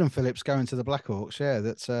 Yeah, with Dylan Phillips going to the Blackhawks, yeah,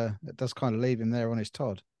 that does kind of leave him there on his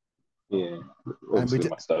Todd. Yeah, obviously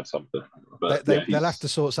must have something. But they'll have to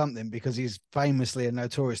sort something because he's famously and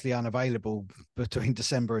notoriously unavailable between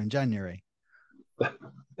December and January.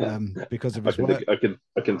 Because of his work. I can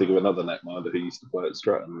think of another netminder who used to play at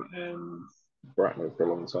Stratton and Bracknell for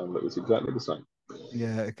a long time that was exactly the same.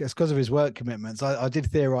 Yeah, it's because of his work commitments. I did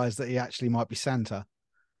theorise that he actually might be Santa.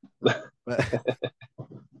 But, I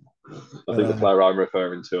think the player I'm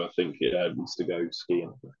referring to, I think he used to go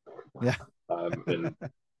skiing. Yeah. And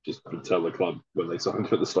just tell the club when they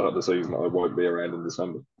signed at the start of the season that I won't be around in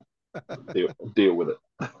December. Deal with it.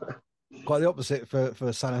 Quite the opposite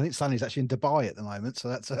for Sonny. I think Sonny's actually in Dubai at the moment, so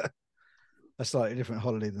that's a slightly different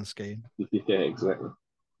holiday than skiing. Yeah, exactly.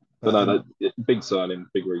 But no, big signing,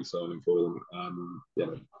 big re-signing for them.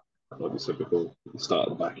 Like we said before, you start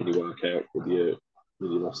at the back and you work out with your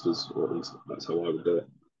rosters, or at least that's how I would do it.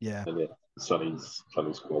 Yeah. And yeah, Sonny's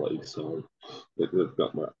quality, so they've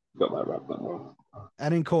got that wrapped up well.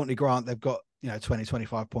 And in Courtney Grant, they've got 20,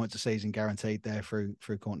 25 points a season guaranteed there through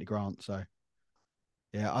Courtney Grant. So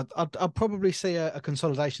yeah, I'd probably see a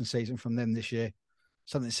consolidation season from them this year,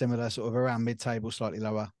 something similar, sort of around mid-table, slightly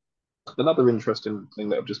lower. Another interesting thing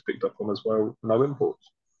that I've just picked up on as well: no imports.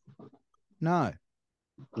 No,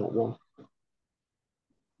 not one.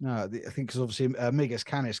 No, I think because obviously Migas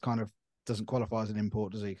Canis kind of doesn't qualify as an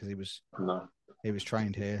import, does he? Because he was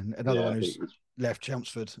trained here. Another one who's left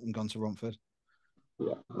Chelmsford and gone to Romford.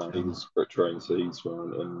 Yeah, no, he was trained, so he's fine.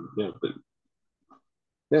 And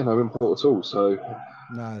no import at all. So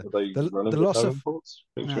no, the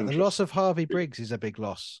loss of Harvey Briggs is a big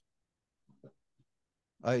loss.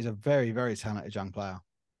 He's a very, very talented young player.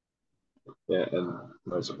 Yeah, and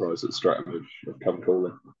no surprise that Stratton have come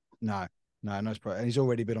calling. No surprise. And he's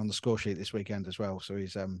already been on the score sheet this weekend as well. So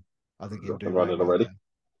he's I think he'll do running already.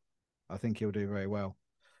 I think he'll do very well.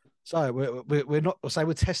 So we're not, say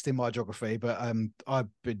we're testing my geography, but I've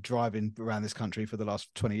been driving around this country for the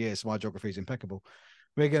last 20 years, so my geography is impeccable.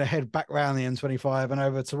 We're going to head back round the M25 and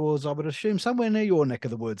over towards, I would assume, somewhere near your neck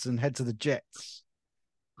of the woods and head to the Jets.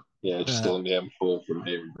 Yeah, just on the M4 from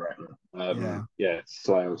here in Bracknell.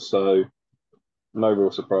 Slough. So no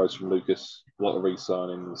real surprise from Lucas. A lot of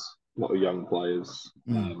re-signings, a lot of young players.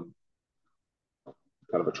 Kind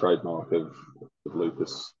of a trademark of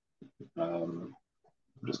Lucas.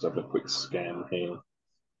 just having a quick scan here.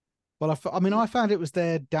 Well, I found it was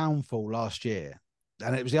their downfall last year,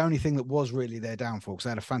 and it was the only thing that was really their downfall because they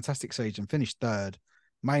had a fantastic season, finished third,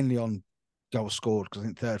 mainly on goals scored because I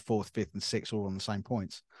think third, fourth, fifth, and sixth all on the same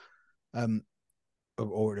points, or it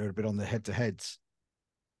would have been on the head-to-heads.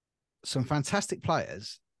 Some fantastic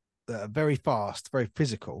players that are very fast, very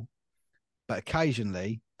physical, but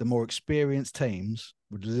occasionally the more experienced teams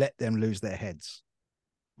would let them lose their heads,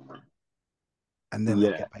 and then they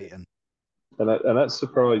get beaten. And that's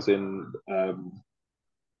surprising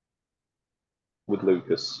with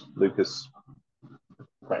Lucas. Lucas,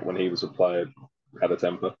 back when he was a player, had a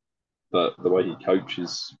temper, but the way he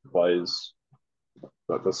coaches players,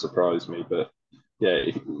 that does surprise me. But yeah,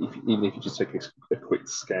 even if you just take a quick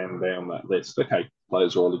scan down that list, okay,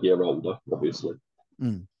 players are all a year older, obviously,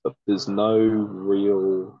 but there's no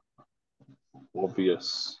real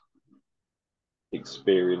obvious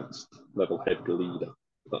experienced level head leader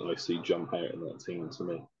that I see jump out in that team to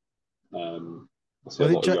me. I see a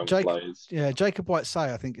lot of young players. Yeah, Jacob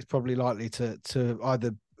White-Say, I think, is probably likely to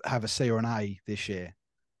either have a C or an A this year.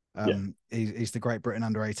 He's the Great Britain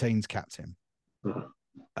under-18s captain.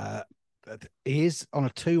 He is on a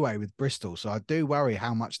two-way with Bristol, so I do worry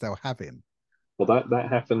how much they'll have him. Well, that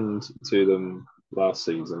happened to them last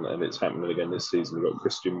season, and it's happening again this season. We've got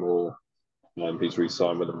Christian Moore, who's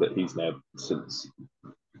re-signed with them, but he's now since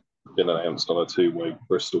been announced on a two-way with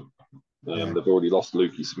Bristol. They've already lost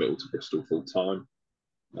Lukey Smith to Bristol full time.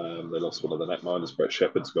 They lost one of the netminders, Brett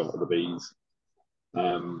Shepherd's gone to the Bees.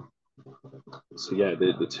 So yeah,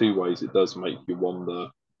 the two ways it does make you wonder,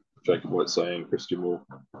 Jacob White-Say and Christian Moore,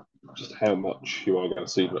 just how much you are going to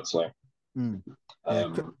see them at Slough.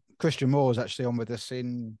 Christian Moore is actually on with us at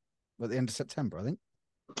the end of September, I think.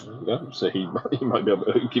 Yeah, so he might be able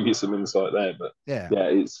to give you some insight there. But yeah,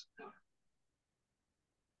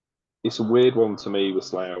 it's a weird one to me with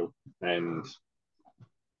Slough and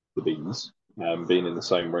the Bees being in the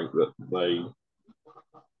same rank, that they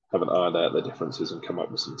haven't ironed out their differences and come up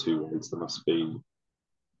with some two ways. There must be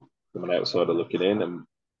from an outsider looking in, and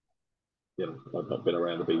I've not been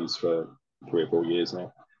around the Bees for 3 or 4 years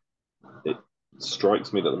now. It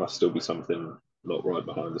strikes me that there must still be something not right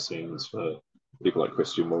behind the scenes for people like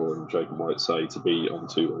Christian Moore and Jacob White-Say to be on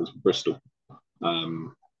two ways with Bristol.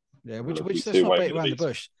 Which let's not beat around the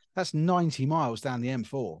bush. That's 90 miles down the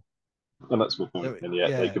M4. And that's my point. And yet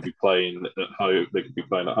they could be playing at home. They could be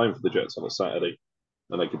playing at home for the Jets on a Saturday,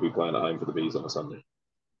 and they could be playing at home for the Bees on a Sunday,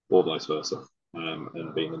 or vice versa,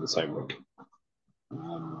 and being in the same rink.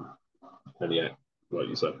 And yet, like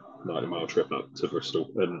you said, 90-mile trip up to Bristol,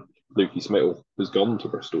 and Lukey Smith has gone to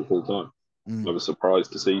Bristol full time. I was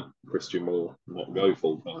surprised to see Christian Moore not go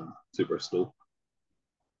full time to Bristol.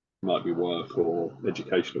 Might be work or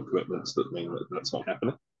educational commitments that mean that that's not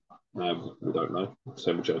happening. We don't know.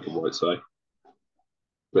 Same with Jacob White-Say.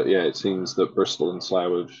 But yeah, it seems that Bristol and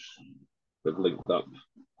Slough have linked up,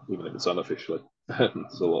 even if it's unofficially.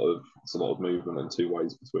 It's a lot of movement and two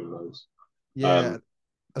ways between those. Yeah.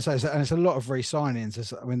 So it's a lot of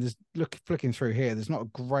re-signings. I mean, flicking through here, there's not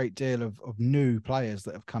a great deal of new players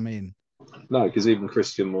that have come in. No, because even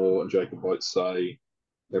Christian Moore and Jacob White-Say,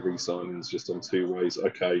 their re-signings just on two ways.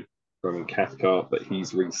 Okay, Roman Cathcart, but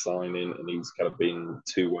he's re-signing and he's kind of been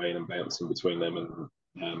two-way and bouncing between them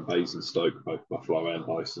and Basingstoke, both Buffalo and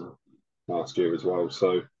Bison last year as well.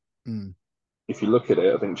 So if you look at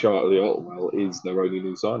it, I think Charlie Otwell is their only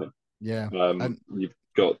new signing. Yeah. You've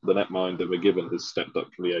got the netminder McGibbon has stepped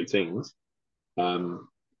up from the 18s,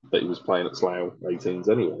 but he was playing at Slough 18s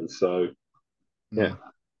anyway. So yeah,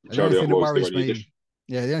 Charlie Otwell's the only addition.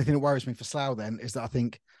 Yeah, the only thing that worries me for Slough then is that I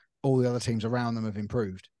think all the other teams around them have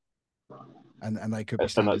improved, and they could be standing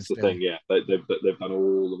still. And that's the thing, yeah. They've done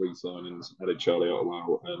all the re-signings, added Charlie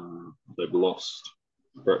Otwell, and they've lost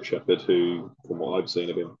Brett Shepherd, who, from what I've seen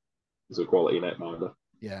of him, is a quality netminder.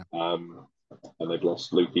 Yeah. And they've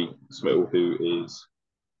lost Lukey Smith, who is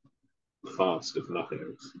fast, if nothing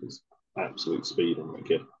else. He's absolute speed on that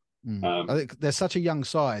kid. I think they're such a young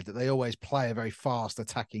side that they always play a very fast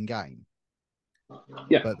attacking game.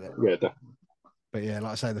 Yeah, definitely. But yeah,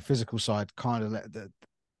 like I say, the physical side kind of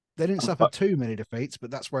they didn't suffer too many defeats,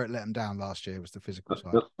 but that's where it let them down last year, was the physical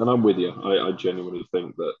side. And I'm with you. I genuinely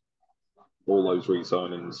think that all those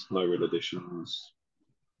re-signings, no real additions,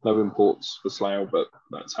 no imports for Slough, but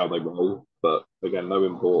that's how they roll. But again, no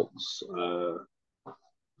imports,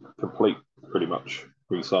 complete pretty much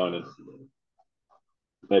re-signing.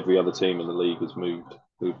 Every other team in the league has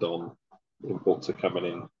moved on. Imports are coming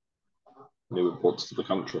in. New imports to the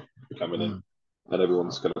country are coming in, and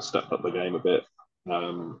everyone's going to step up the game a bit.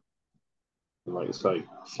 And like you say,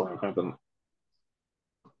 Slough haven't.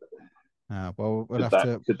 Well, we'll Could have that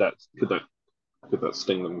to. could that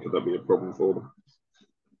sting them? Could that be a problem for them?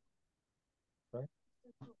 Sorry?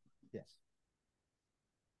 Yes.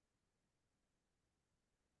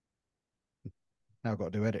 Now I've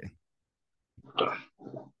got to do editing.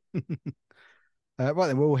 Right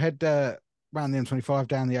then, we'll head round the M25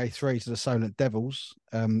 down the A3 to the Solent Devils.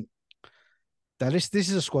 Now, this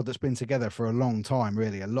is a squad that's been together for a long time,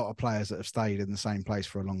 really. A lot of players that have stayed in the same place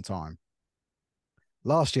for a long time.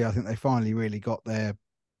 Last year, I think they finally really got their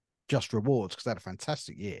just rewards because they had a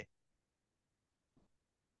fantastic year.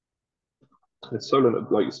 It's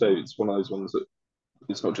Solent, like you say, it's one of those ones that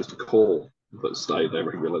it's not just a core that stay there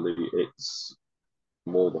regularly. It's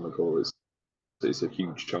more than a core. It's a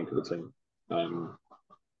huge chunk of the team.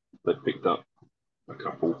 They've picked up a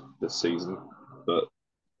couple this season, but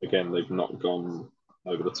again, they've not gone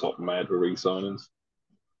over the top mad with re-signings.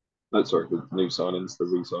 Sorry, with new signings. The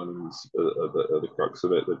re-signings are the crux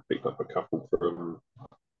of it. They've picked up a couple from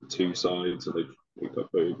two sides, and they've picked up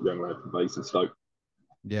a young lad from Basingstoke.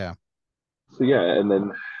 Yeah. So yeah, and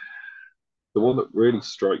then the one that really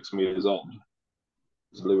strikes me as odd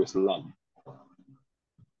is Lewis Lum,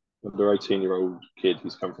 under 18-year-old kid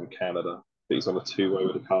who's come from Canada, but he's on a two-way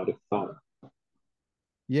with a Cardiff Fire.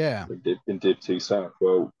 Yeah. In Div 2 South.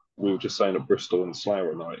 Well, we were just saying that Bristol and Slough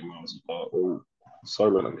are 90 miles apart. Well,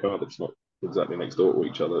 Solent and Cardiff's not exactly next door to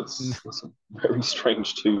each other. It's a very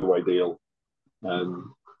strange two-way deal.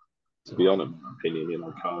 To be honest, in my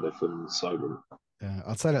opinion, Cardiff and Solent. Yeah,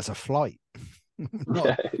 I'd say that's a flight.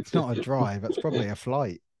 It's not a drive. That's probably a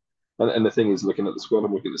flight. And the thing is, looking at the squad,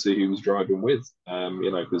 I'm looking to see who was driving with.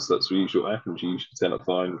 Because that's usually what happens. You usually tend to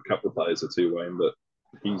find a couple of players are two-way, but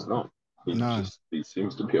he's not. He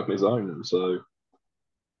seems to be on his own. So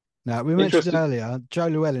now we mentioned earlier, Joe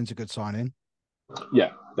Llewellyn's a good signing.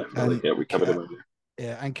 Yeah, definitely. We covered him earlier.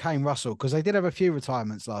 Yeah, and Kane Russell, because they did have a few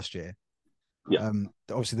retirements last year. Yeah.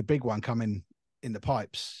 Obviously the big one coming in the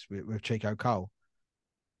pipes with Chico Cole.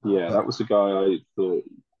 Yeah, that was the guy I thought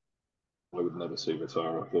I would never see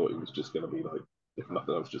retire. I thought he was just going to be like, if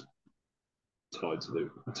nothing else, just tied to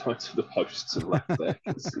the posts and left there.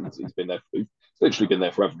 He's been there. He's literally been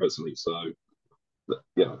there forever, hasn't he? So,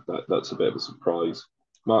 that's a bit of a surprise.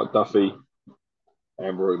 Mark Duffy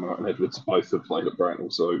and Roy Martin Edwards both have played at Bracknell,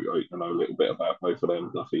 so I know a little bit about both of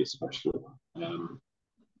them. Duffy especially.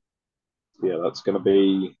 That's going to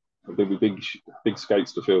be big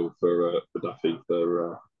skates to fill for Duffy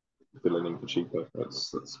for filling in for Chico.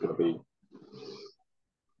 That's going to be.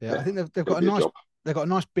 Yeah, I think they've got a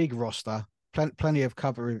nice big roster, plenty of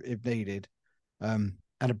cover if needed, and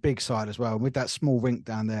a big side as well. And with that small rink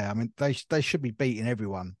down there, I mean, they should be beating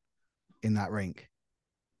everyone in that rink.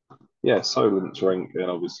 Yeah, Solent's rink and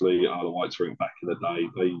obviously Isle of Wight's rink back in the day,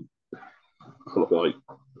 they kind of like,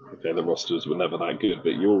 okay, the rosters were never that good,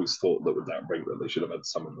 but you always thought that with that rink that they should have had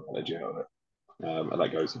some advantage out of it. And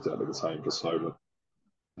that goes exactly the same for Solent.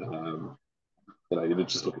 You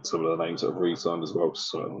just look at some of the names that have re-signed as well,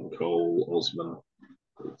 Sutton, Cole, Osman.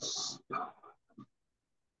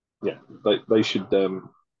 They should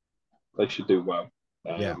do well.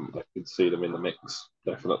 I could see them in the mix,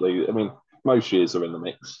 definitely. I mean, most years are in the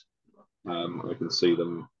mix. I can see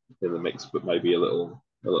them in the mix, but maybe a little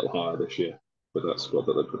higher this year with that squad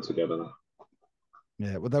that they put together.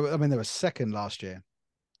 Yeah, well, they were second last year.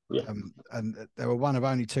 Yeah, and they were one of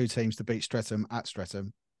only two teams to beat Streatham at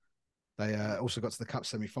Streatham. They also got to the Cup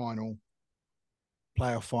semi-final,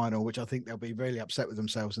 playoff final, which I think they'll be really upset with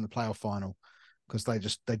themselves in the playoff final because they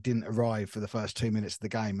didn't arrive for the first 2 minutes of the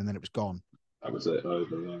game and then it was gone. That was it.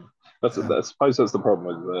 Over. Yeah. I suppose that's the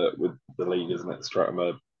problem with the league, isn't it? Streatham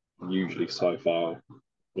are usually so far,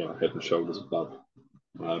 head and shoulders above.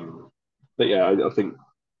 But yeah, I think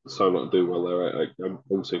Solent do well there. I'm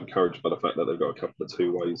also encouraged by the fact that they've got a couple of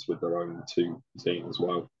two ways with their own two team as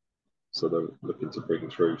well. So they're looking to bring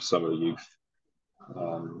through some of the youth.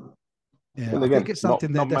 I think it's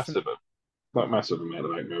something not massive amount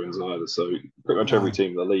of outgoings either. So pretty much every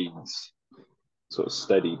team in the league's sort of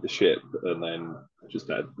steadied the ship, and then just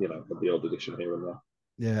had the odd addition here and there.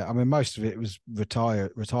 Yeah, I mean, most of it was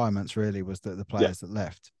retirements. Really, was the players that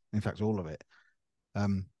left. In fact, all of it.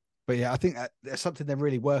 But yeah, I think there's something they're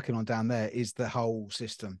really working on down there is the whole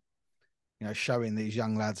system. Showing these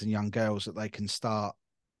young lads and young girls that they can start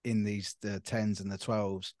in the 10s and the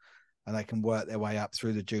 12s, and they can work their way up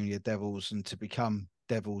through the junior Devils and to become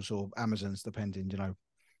Devils or Amazons, depending,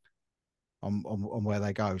 on where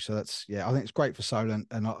they go. So I think it's great for Solent,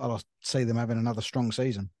 and I'll see them having another strong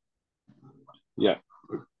season. Yeah.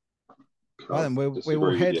 Right, then we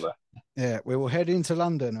will head. Yeah, we will head into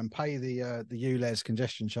London and pay the ULEZ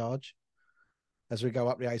congestion charge as we go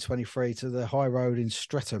up the A23 to the high road in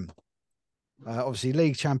Streatham. Obviously,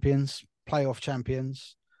 league champions, playoff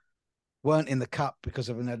champions, weren't in the cup because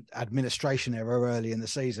of an administration error early in the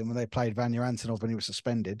season when they played Vanya Antonov and he was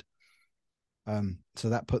suspended. So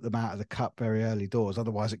that put them out of the cup very early doors.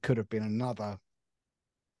 Otherwise, it could have been another,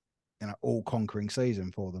 all-conquering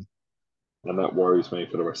season for them. And that worries me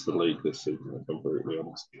for the rest of the league this season, if I'm brutally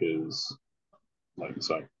honest, because, like you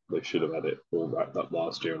say, they should have had it all wrapped up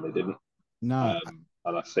last year and they didn't. No.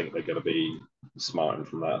 And I think they're going to be smarting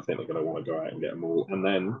from that. I think they're going to want to go out and get them all. And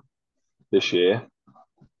then this year,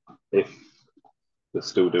 if they're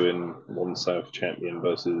still doing one South champion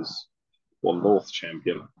versus one North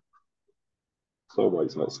champion, it's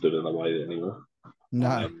always not stood in the way anymore.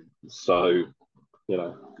 No. So,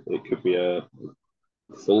 it could be a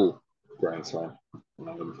full Grand Slam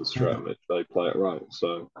for Streatham if they play it right.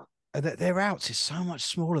 So their outs is so much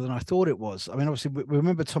smaller than I thought it was. I mean, obviously, we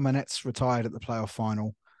remember Tom Annette's retired at the playoff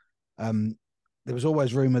final. There was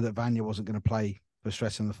always rumour that Vanya wasn't going to play for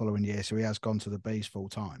Streatham the following year, so he has gone to the Bees full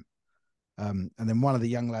time. And then one of the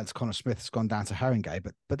young lads, Connor Smith, has gone down to Haringey,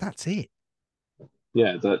 but that's it.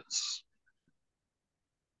 Yeah, that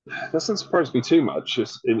doesn't surprise me too much.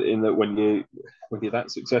 Just in that when you're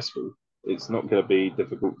that successful, it's not going to be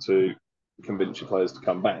difficult to convince your players to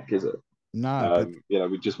come back, is it? No, but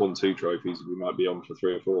we just won 2 trophies. We might be on for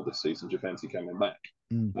 3 or 4 this season. Do you fancy coming back?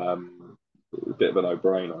 A bit of a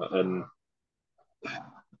no-brainer. And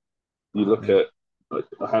you look at,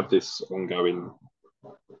 I have this ongoing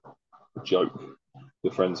joke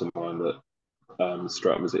with friends of mine that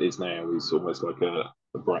Streatham as it is now is almost like a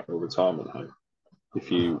Bracknell retirement home. If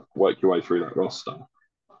you work your way through that roster,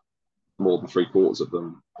 more than 3/4 of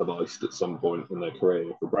them have iced at some point in their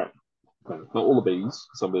career for Bracknell. Not all the Bees,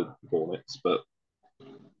 some of the Hornets, but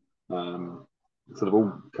so they've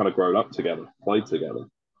all kind of grown up together, played together,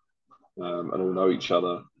 and all know each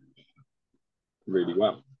other really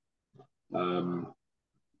well.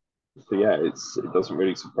 So yeah, it doesn't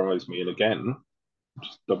really surprise me. And again,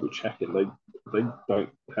 just double checking, they don't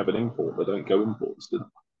have an import. They don't go imports, do they?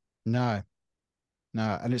 No,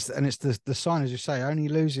 and it's the sign, as you say, only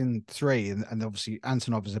losing 3, and obviously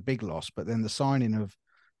Antonov is a big loss, but then the signing of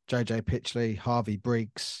JJ Pitchley, Harvey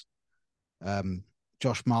Briggs,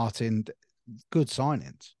 Josh Martin, good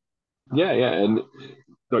signings. Yeah, and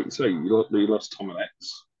like you say, you lost Tom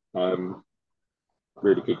Annette,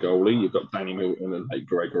 really good goalie. You've got Danny Milton and Nate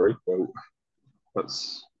Gregory. Well,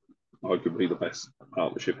 that's arguably the best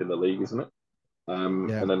partnership in the league, isn't it? And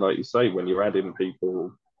then, like you say, when you're adding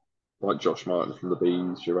people like Josh Martin from the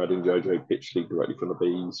Bees, you're adding JJ Pitchley directly from the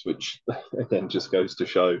Bees, which again just goes to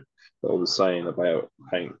show what I was saying about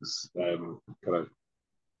Hanks kind of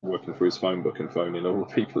working through his phone book and phoning all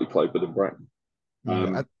the people he played with in Brighton.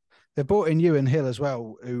 They brought in Ewan Hill as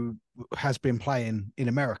well, who has been playing in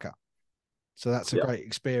America. So that's a great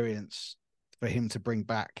experience for him to bring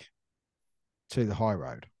back to the high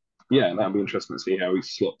road. Yeah, and that'll be interesting to see how he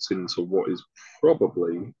slots into what is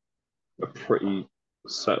probably a pretty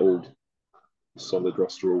settled, solid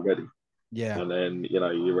roster already. Yeah. And then,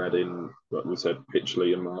 you're adding, like we said,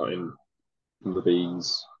 Pitchley and Martin from the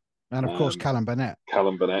Bees. And of course, Callum Burnett.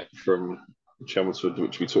 Callum Burnett from Chelmsford,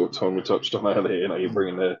 which we touched on earlier. You're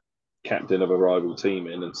bringing the captain of a rival team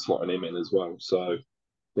in and slotting him in as well. So,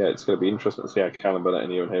 yeah, it's going to be interesting to see how Callum Burnett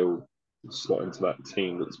and Ewan Hill slot into that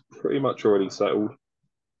team that's pretty much already settled.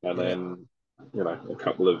 And then, a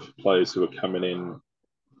couple of players who are coming in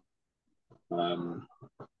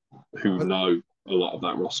who know a lot of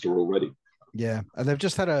that roster already. Yeah, and they've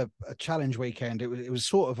just had a challenge weekend. It was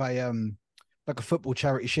sort of a like a football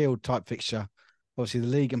charity shield type fixture. Obviously, the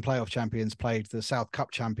league and playoff champions played the South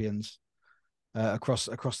Cup champions across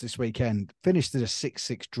this weekend. Finished at a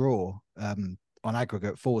 6-6 draw on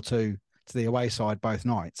aggregate, 4-2 to the away side both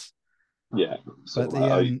nights. Yeah, so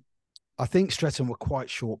but I think Streatham were quite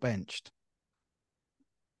short benched.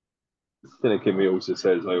 Kimmy also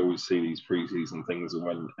says I always see these pre-season things, and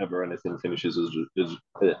whenever anything finishes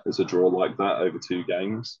as a draw like that over 2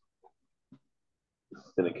 games,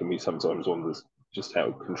 Kimmy sometimes wonders just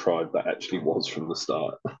how contrived that actually was from the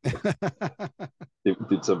start.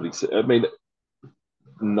 Did somebody say, I mean,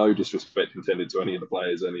 no disrespect intended to any of the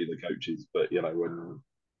players, any of the coaches, but when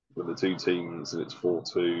the 2 teams and it's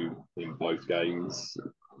 4-2 in both games,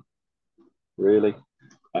 really.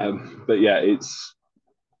 But yeah,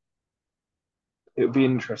 it'll be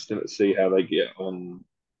interesting to see how they get on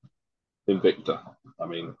Invicta. I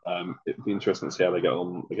mean, it'd be interesting to see how they get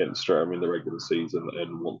on against Streatham in the regular season,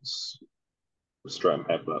 and once Streatham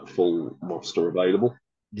have that full roster available.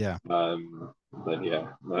 Yeah. Then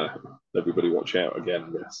everybody watch out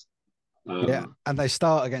again. Yes. And they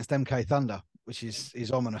start against MK Thunder, which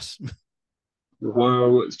is ominous.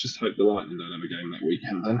 Well, let's just hope the Lightning don't have a game that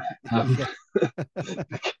weekend then.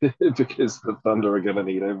 Because the Thunder are going to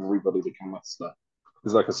need everybody they can muster.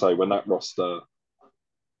 Because like I say, when that roster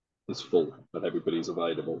is full and everybody's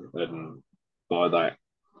available, then by that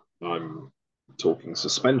I'm talking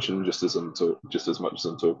suspension just as much as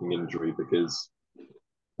I'm talking injury, because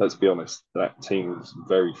let's be honest, that team is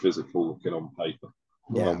very physical looking on paper.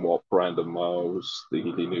 Yeah. What Brandon Miles, the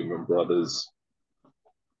Newman brothers,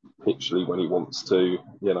 Hitchley when he wants to,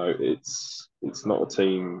 it's not a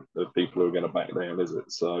team of people who are going to back down, is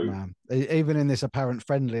it? So no. Even in this apparent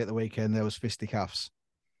friendly at the weekend, there was fisticuffs.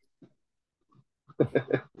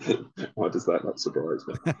 Why does that not surprise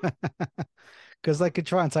me? Because they could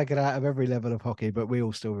try and take it out of every level of hockey, but we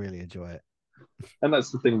all still really enjoy it. And that's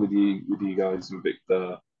the thing with you guys and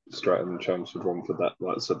Victor, Stratton, Chelmsford, Romford, that,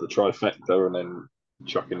 like I said, the trifecta, and then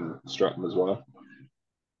chucking Stratton as well.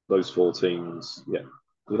 Those four teams, yeah,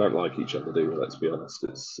 you don't like each other, do you? Let's be honest.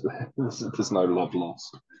 There's no love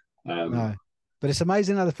lost. No, but it's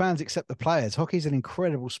amazing how the fans accept the players. Hockey's an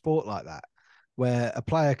incredible sport like that, where a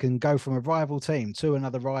player can go from a rival team to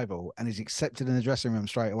another rival and is accepted in the dressing room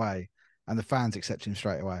straight away, and the fans accept him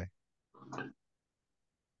straight away.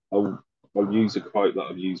 I'll use a quote that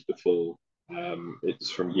I've used before. It's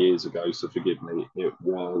from years ago, so forgive me. It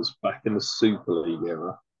was back in the Super League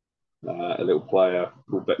era. A little player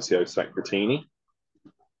called Bezio Sacratini,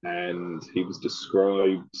 and he was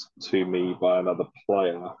described to me by another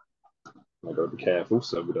player. I've got to be careful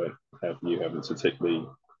so we don't have you having to tick the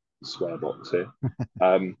swear box here.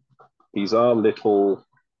 He's our little,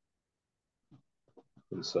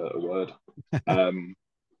 insert a word.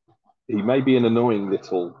 He may be an annoying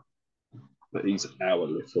little, but he's our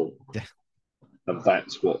little. Yeah. And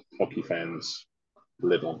that's what hockey fans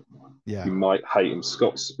live on. Yeah. You might hate him.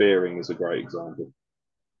 Scott Spearing is a great example.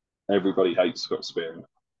 Everybody hates Scott Spearing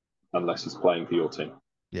unless he's playing for your team.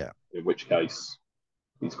 Yeah. In which case,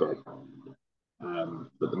 he's great.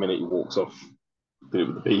 But the minute he walks off, did it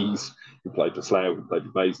with the Bees, he played for Slough, he played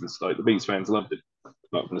for Basingstoke. The Bees fans loved him,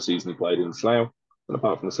 apart from the season he played in Slough, and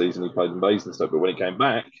apart from the season he played in Basingstoke. But when he came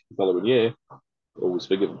back the following year, always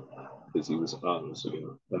forgiven because he was ours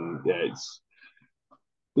again. And yeah,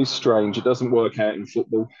 it's strange. It doesn't work out in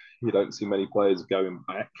football. You don't see many players going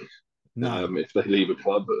back. No. If they leave a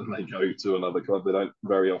club and they go to another club, they don't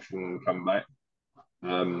very often come back.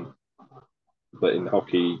 But in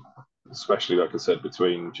hockey, especially like I said,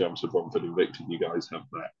 between Chelmsford, Romford, and Victor, you guys have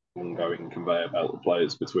that ongoing conveyor belt of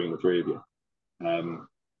players between the three of you.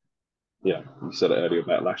 Yeah, you said it earlier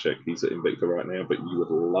about Lashek. He's at Invicta right now, but you would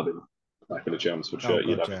love him back in a Chelmsford shirt.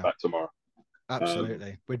 You'd have him back tomorrow.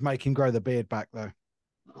 Absolutely. We'd make him grow the beard back, though.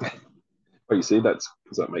 Well, you see, that's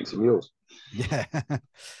because that makes him yours. Yeah.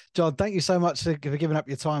 John, thank you so much for giving up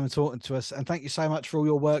your time and talking to us. And thank you so much for all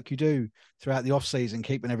your work you do throughout the off-season,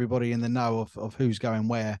 keeping everybody in the know of who's going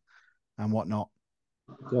where and whatnot.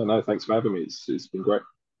 Yeah, no, thanks for having me. It's been great.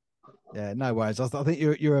 Yeah, no worries. I think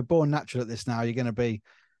you're a born natural at this now. You're going to be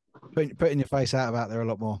putting your face out about there a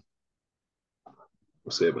lot more.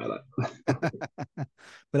 We'll see about that.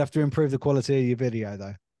 We'll have to improve the quality of your video,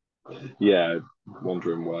 though. Yeah,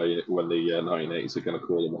 wondering when the 1980s are going to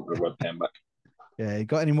call them on their webcam back. Yeah, you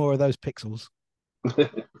got any more of those pixels?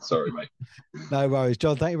 Sorry, mate. No worries.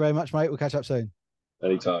 John, thank you very much, mate. We'll catch up soon.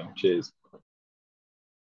 Anytime. Cheers.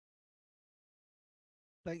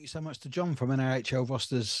 Thank you so much to John from NIHL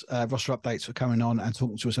roster updates for coming on and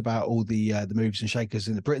talking to us about all the moves and shakers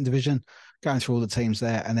in the Britain division, going through all the teams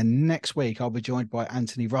there. And then next week, I'll be joined by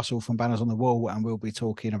Anthony Russell from Banners on the Wall, and we'll be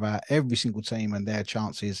talking about every single team and their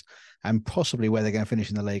chances and possibly where they're going to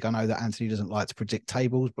finish in the league. I know that Anthony doesn't like to predict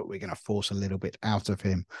tables, but we're going to force a little bit out of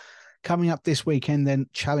him. Coming up this weekend, then,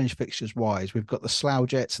 challenge fixtures-wise, we've got the Slough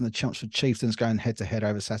Jets and the Chelmsford Chieftains going head-to-head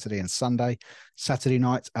over Saturday and Sunday. Saturday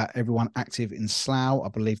night, everyone active in Slough. I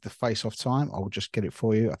believe the face-off time, I'll just get it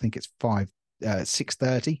for you. I think it's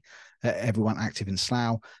 6:30, everyone active in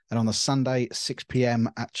Slough. And on the Sunday, 6 p.m.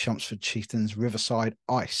 at Chelmsford Chieftains Riverside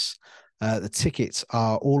Ice. The tickets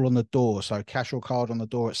are all on the door. So cash or card on the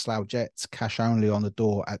door at Slough Jets, cash only on the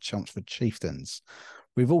door at Chelmsford Chieftains.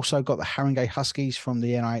 We've also got the Haringey Huskies from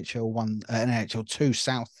the NIHL 2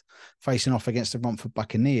 South facing off against the Romford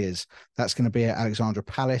Buccaneers. That's going to be at Alexandra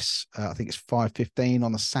Palace. I think it's 5:15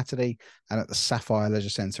 on the Saturday, and at the Sapphire Leisure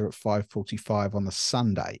Centre at 5:45 on the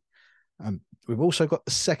Sunday. We've also got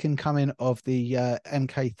the second coming of the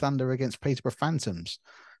MK Thunder against Peterborough Phantoms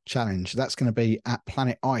challenge. That's going to be at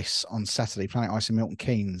Planet Ice on Saturday, Planet Ice in Milton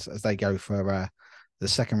Keynes, as they go for the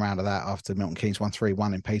second round of that after Milton Keynes won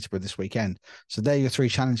 3-1 in Peterborough this weekend. So there are your three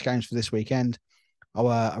challenge games for this weekend.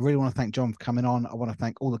 I really want to thank John for coming on. I want to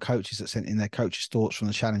thank all the coaches that sent in their coaches' thoughts from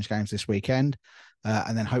the challenge games this weekend.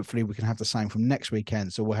 And then hopefully we can have the same from next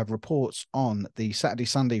weekend. So we'll have reports on the Saturday,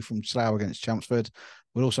 Sunday from Slough against Chelmsford.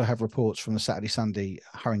 We'll also have reports from the Saturday, Sunday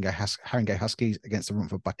Haringey Huskies against the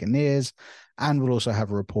Romford Buccaneers. And we'll also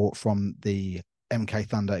have a report from the MK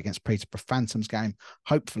Thunder against Peterborough Phantoms game,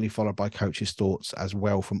 hopefully followed by coaches' thoughts as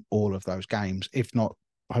well from all of those games. If not,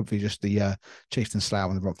 hopefully just the Chieftain Slough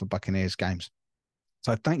and the Romford Buccaneers games.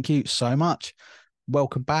 So thank you so much.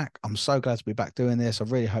 Welcome back. I'm so glad to be back doing this. I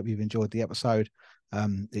really hope you've enjoyed the episode.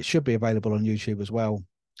 It should be available on YouTube as well,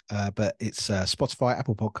 but it's Spotify,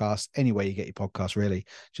 Apple Podcasts, anywhere you get your podcasts, really.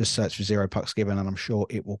 Just search for Zero Pucks Given and I'm sure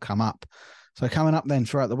it will come up. So coming up then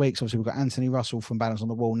throughout the weeks, obviously we've got Anthony Russell from Banners on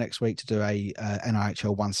the Wall next week to do a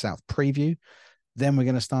NIHL 1 South preview. Then we're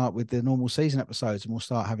going to start with the normal season episodes and we'll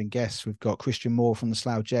start having guests. We've got Christian Moore from the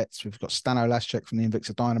Slough Jets. We've got Stano Laschek from the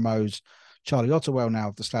Invicta Dynamos. Charlie Otterwell now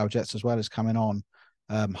of the Slough Jets as well is coming on.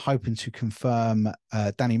 Hoping to confirm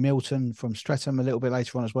Danny Milton from Streatham a little bit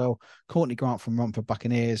later on as well. Courtney Grant from Romford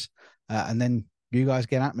Buccaneers. And then you guys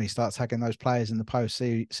get at me, start tagging those players in the post,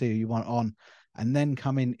 see who you want on. And then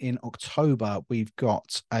coming in October, we've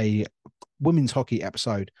got a women's hockey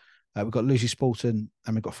episode. We've got Lucy Spalton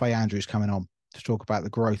and we've got Faye Andrews coming on to talk about the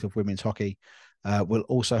growth of women's hockey. We'll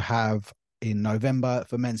also have in November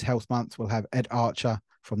for Men's Health Month, we'll have Ed Archer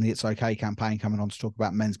from the It's Okay campaign coming on to talk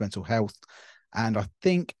about men's mental health. And I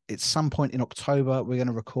think at some point in October, we're going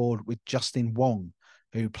to record with Justin Wong,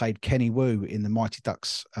 who played Kenny Wu in the Mighty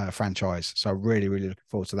Ducks franchise. So really, really looking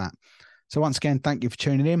forward to that. So once again, thank you for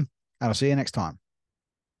tuning in, and I'll see you next time.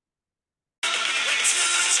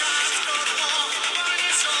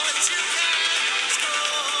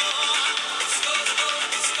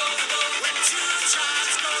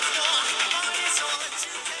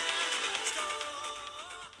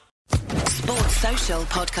 Social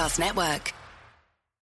Podcast Network.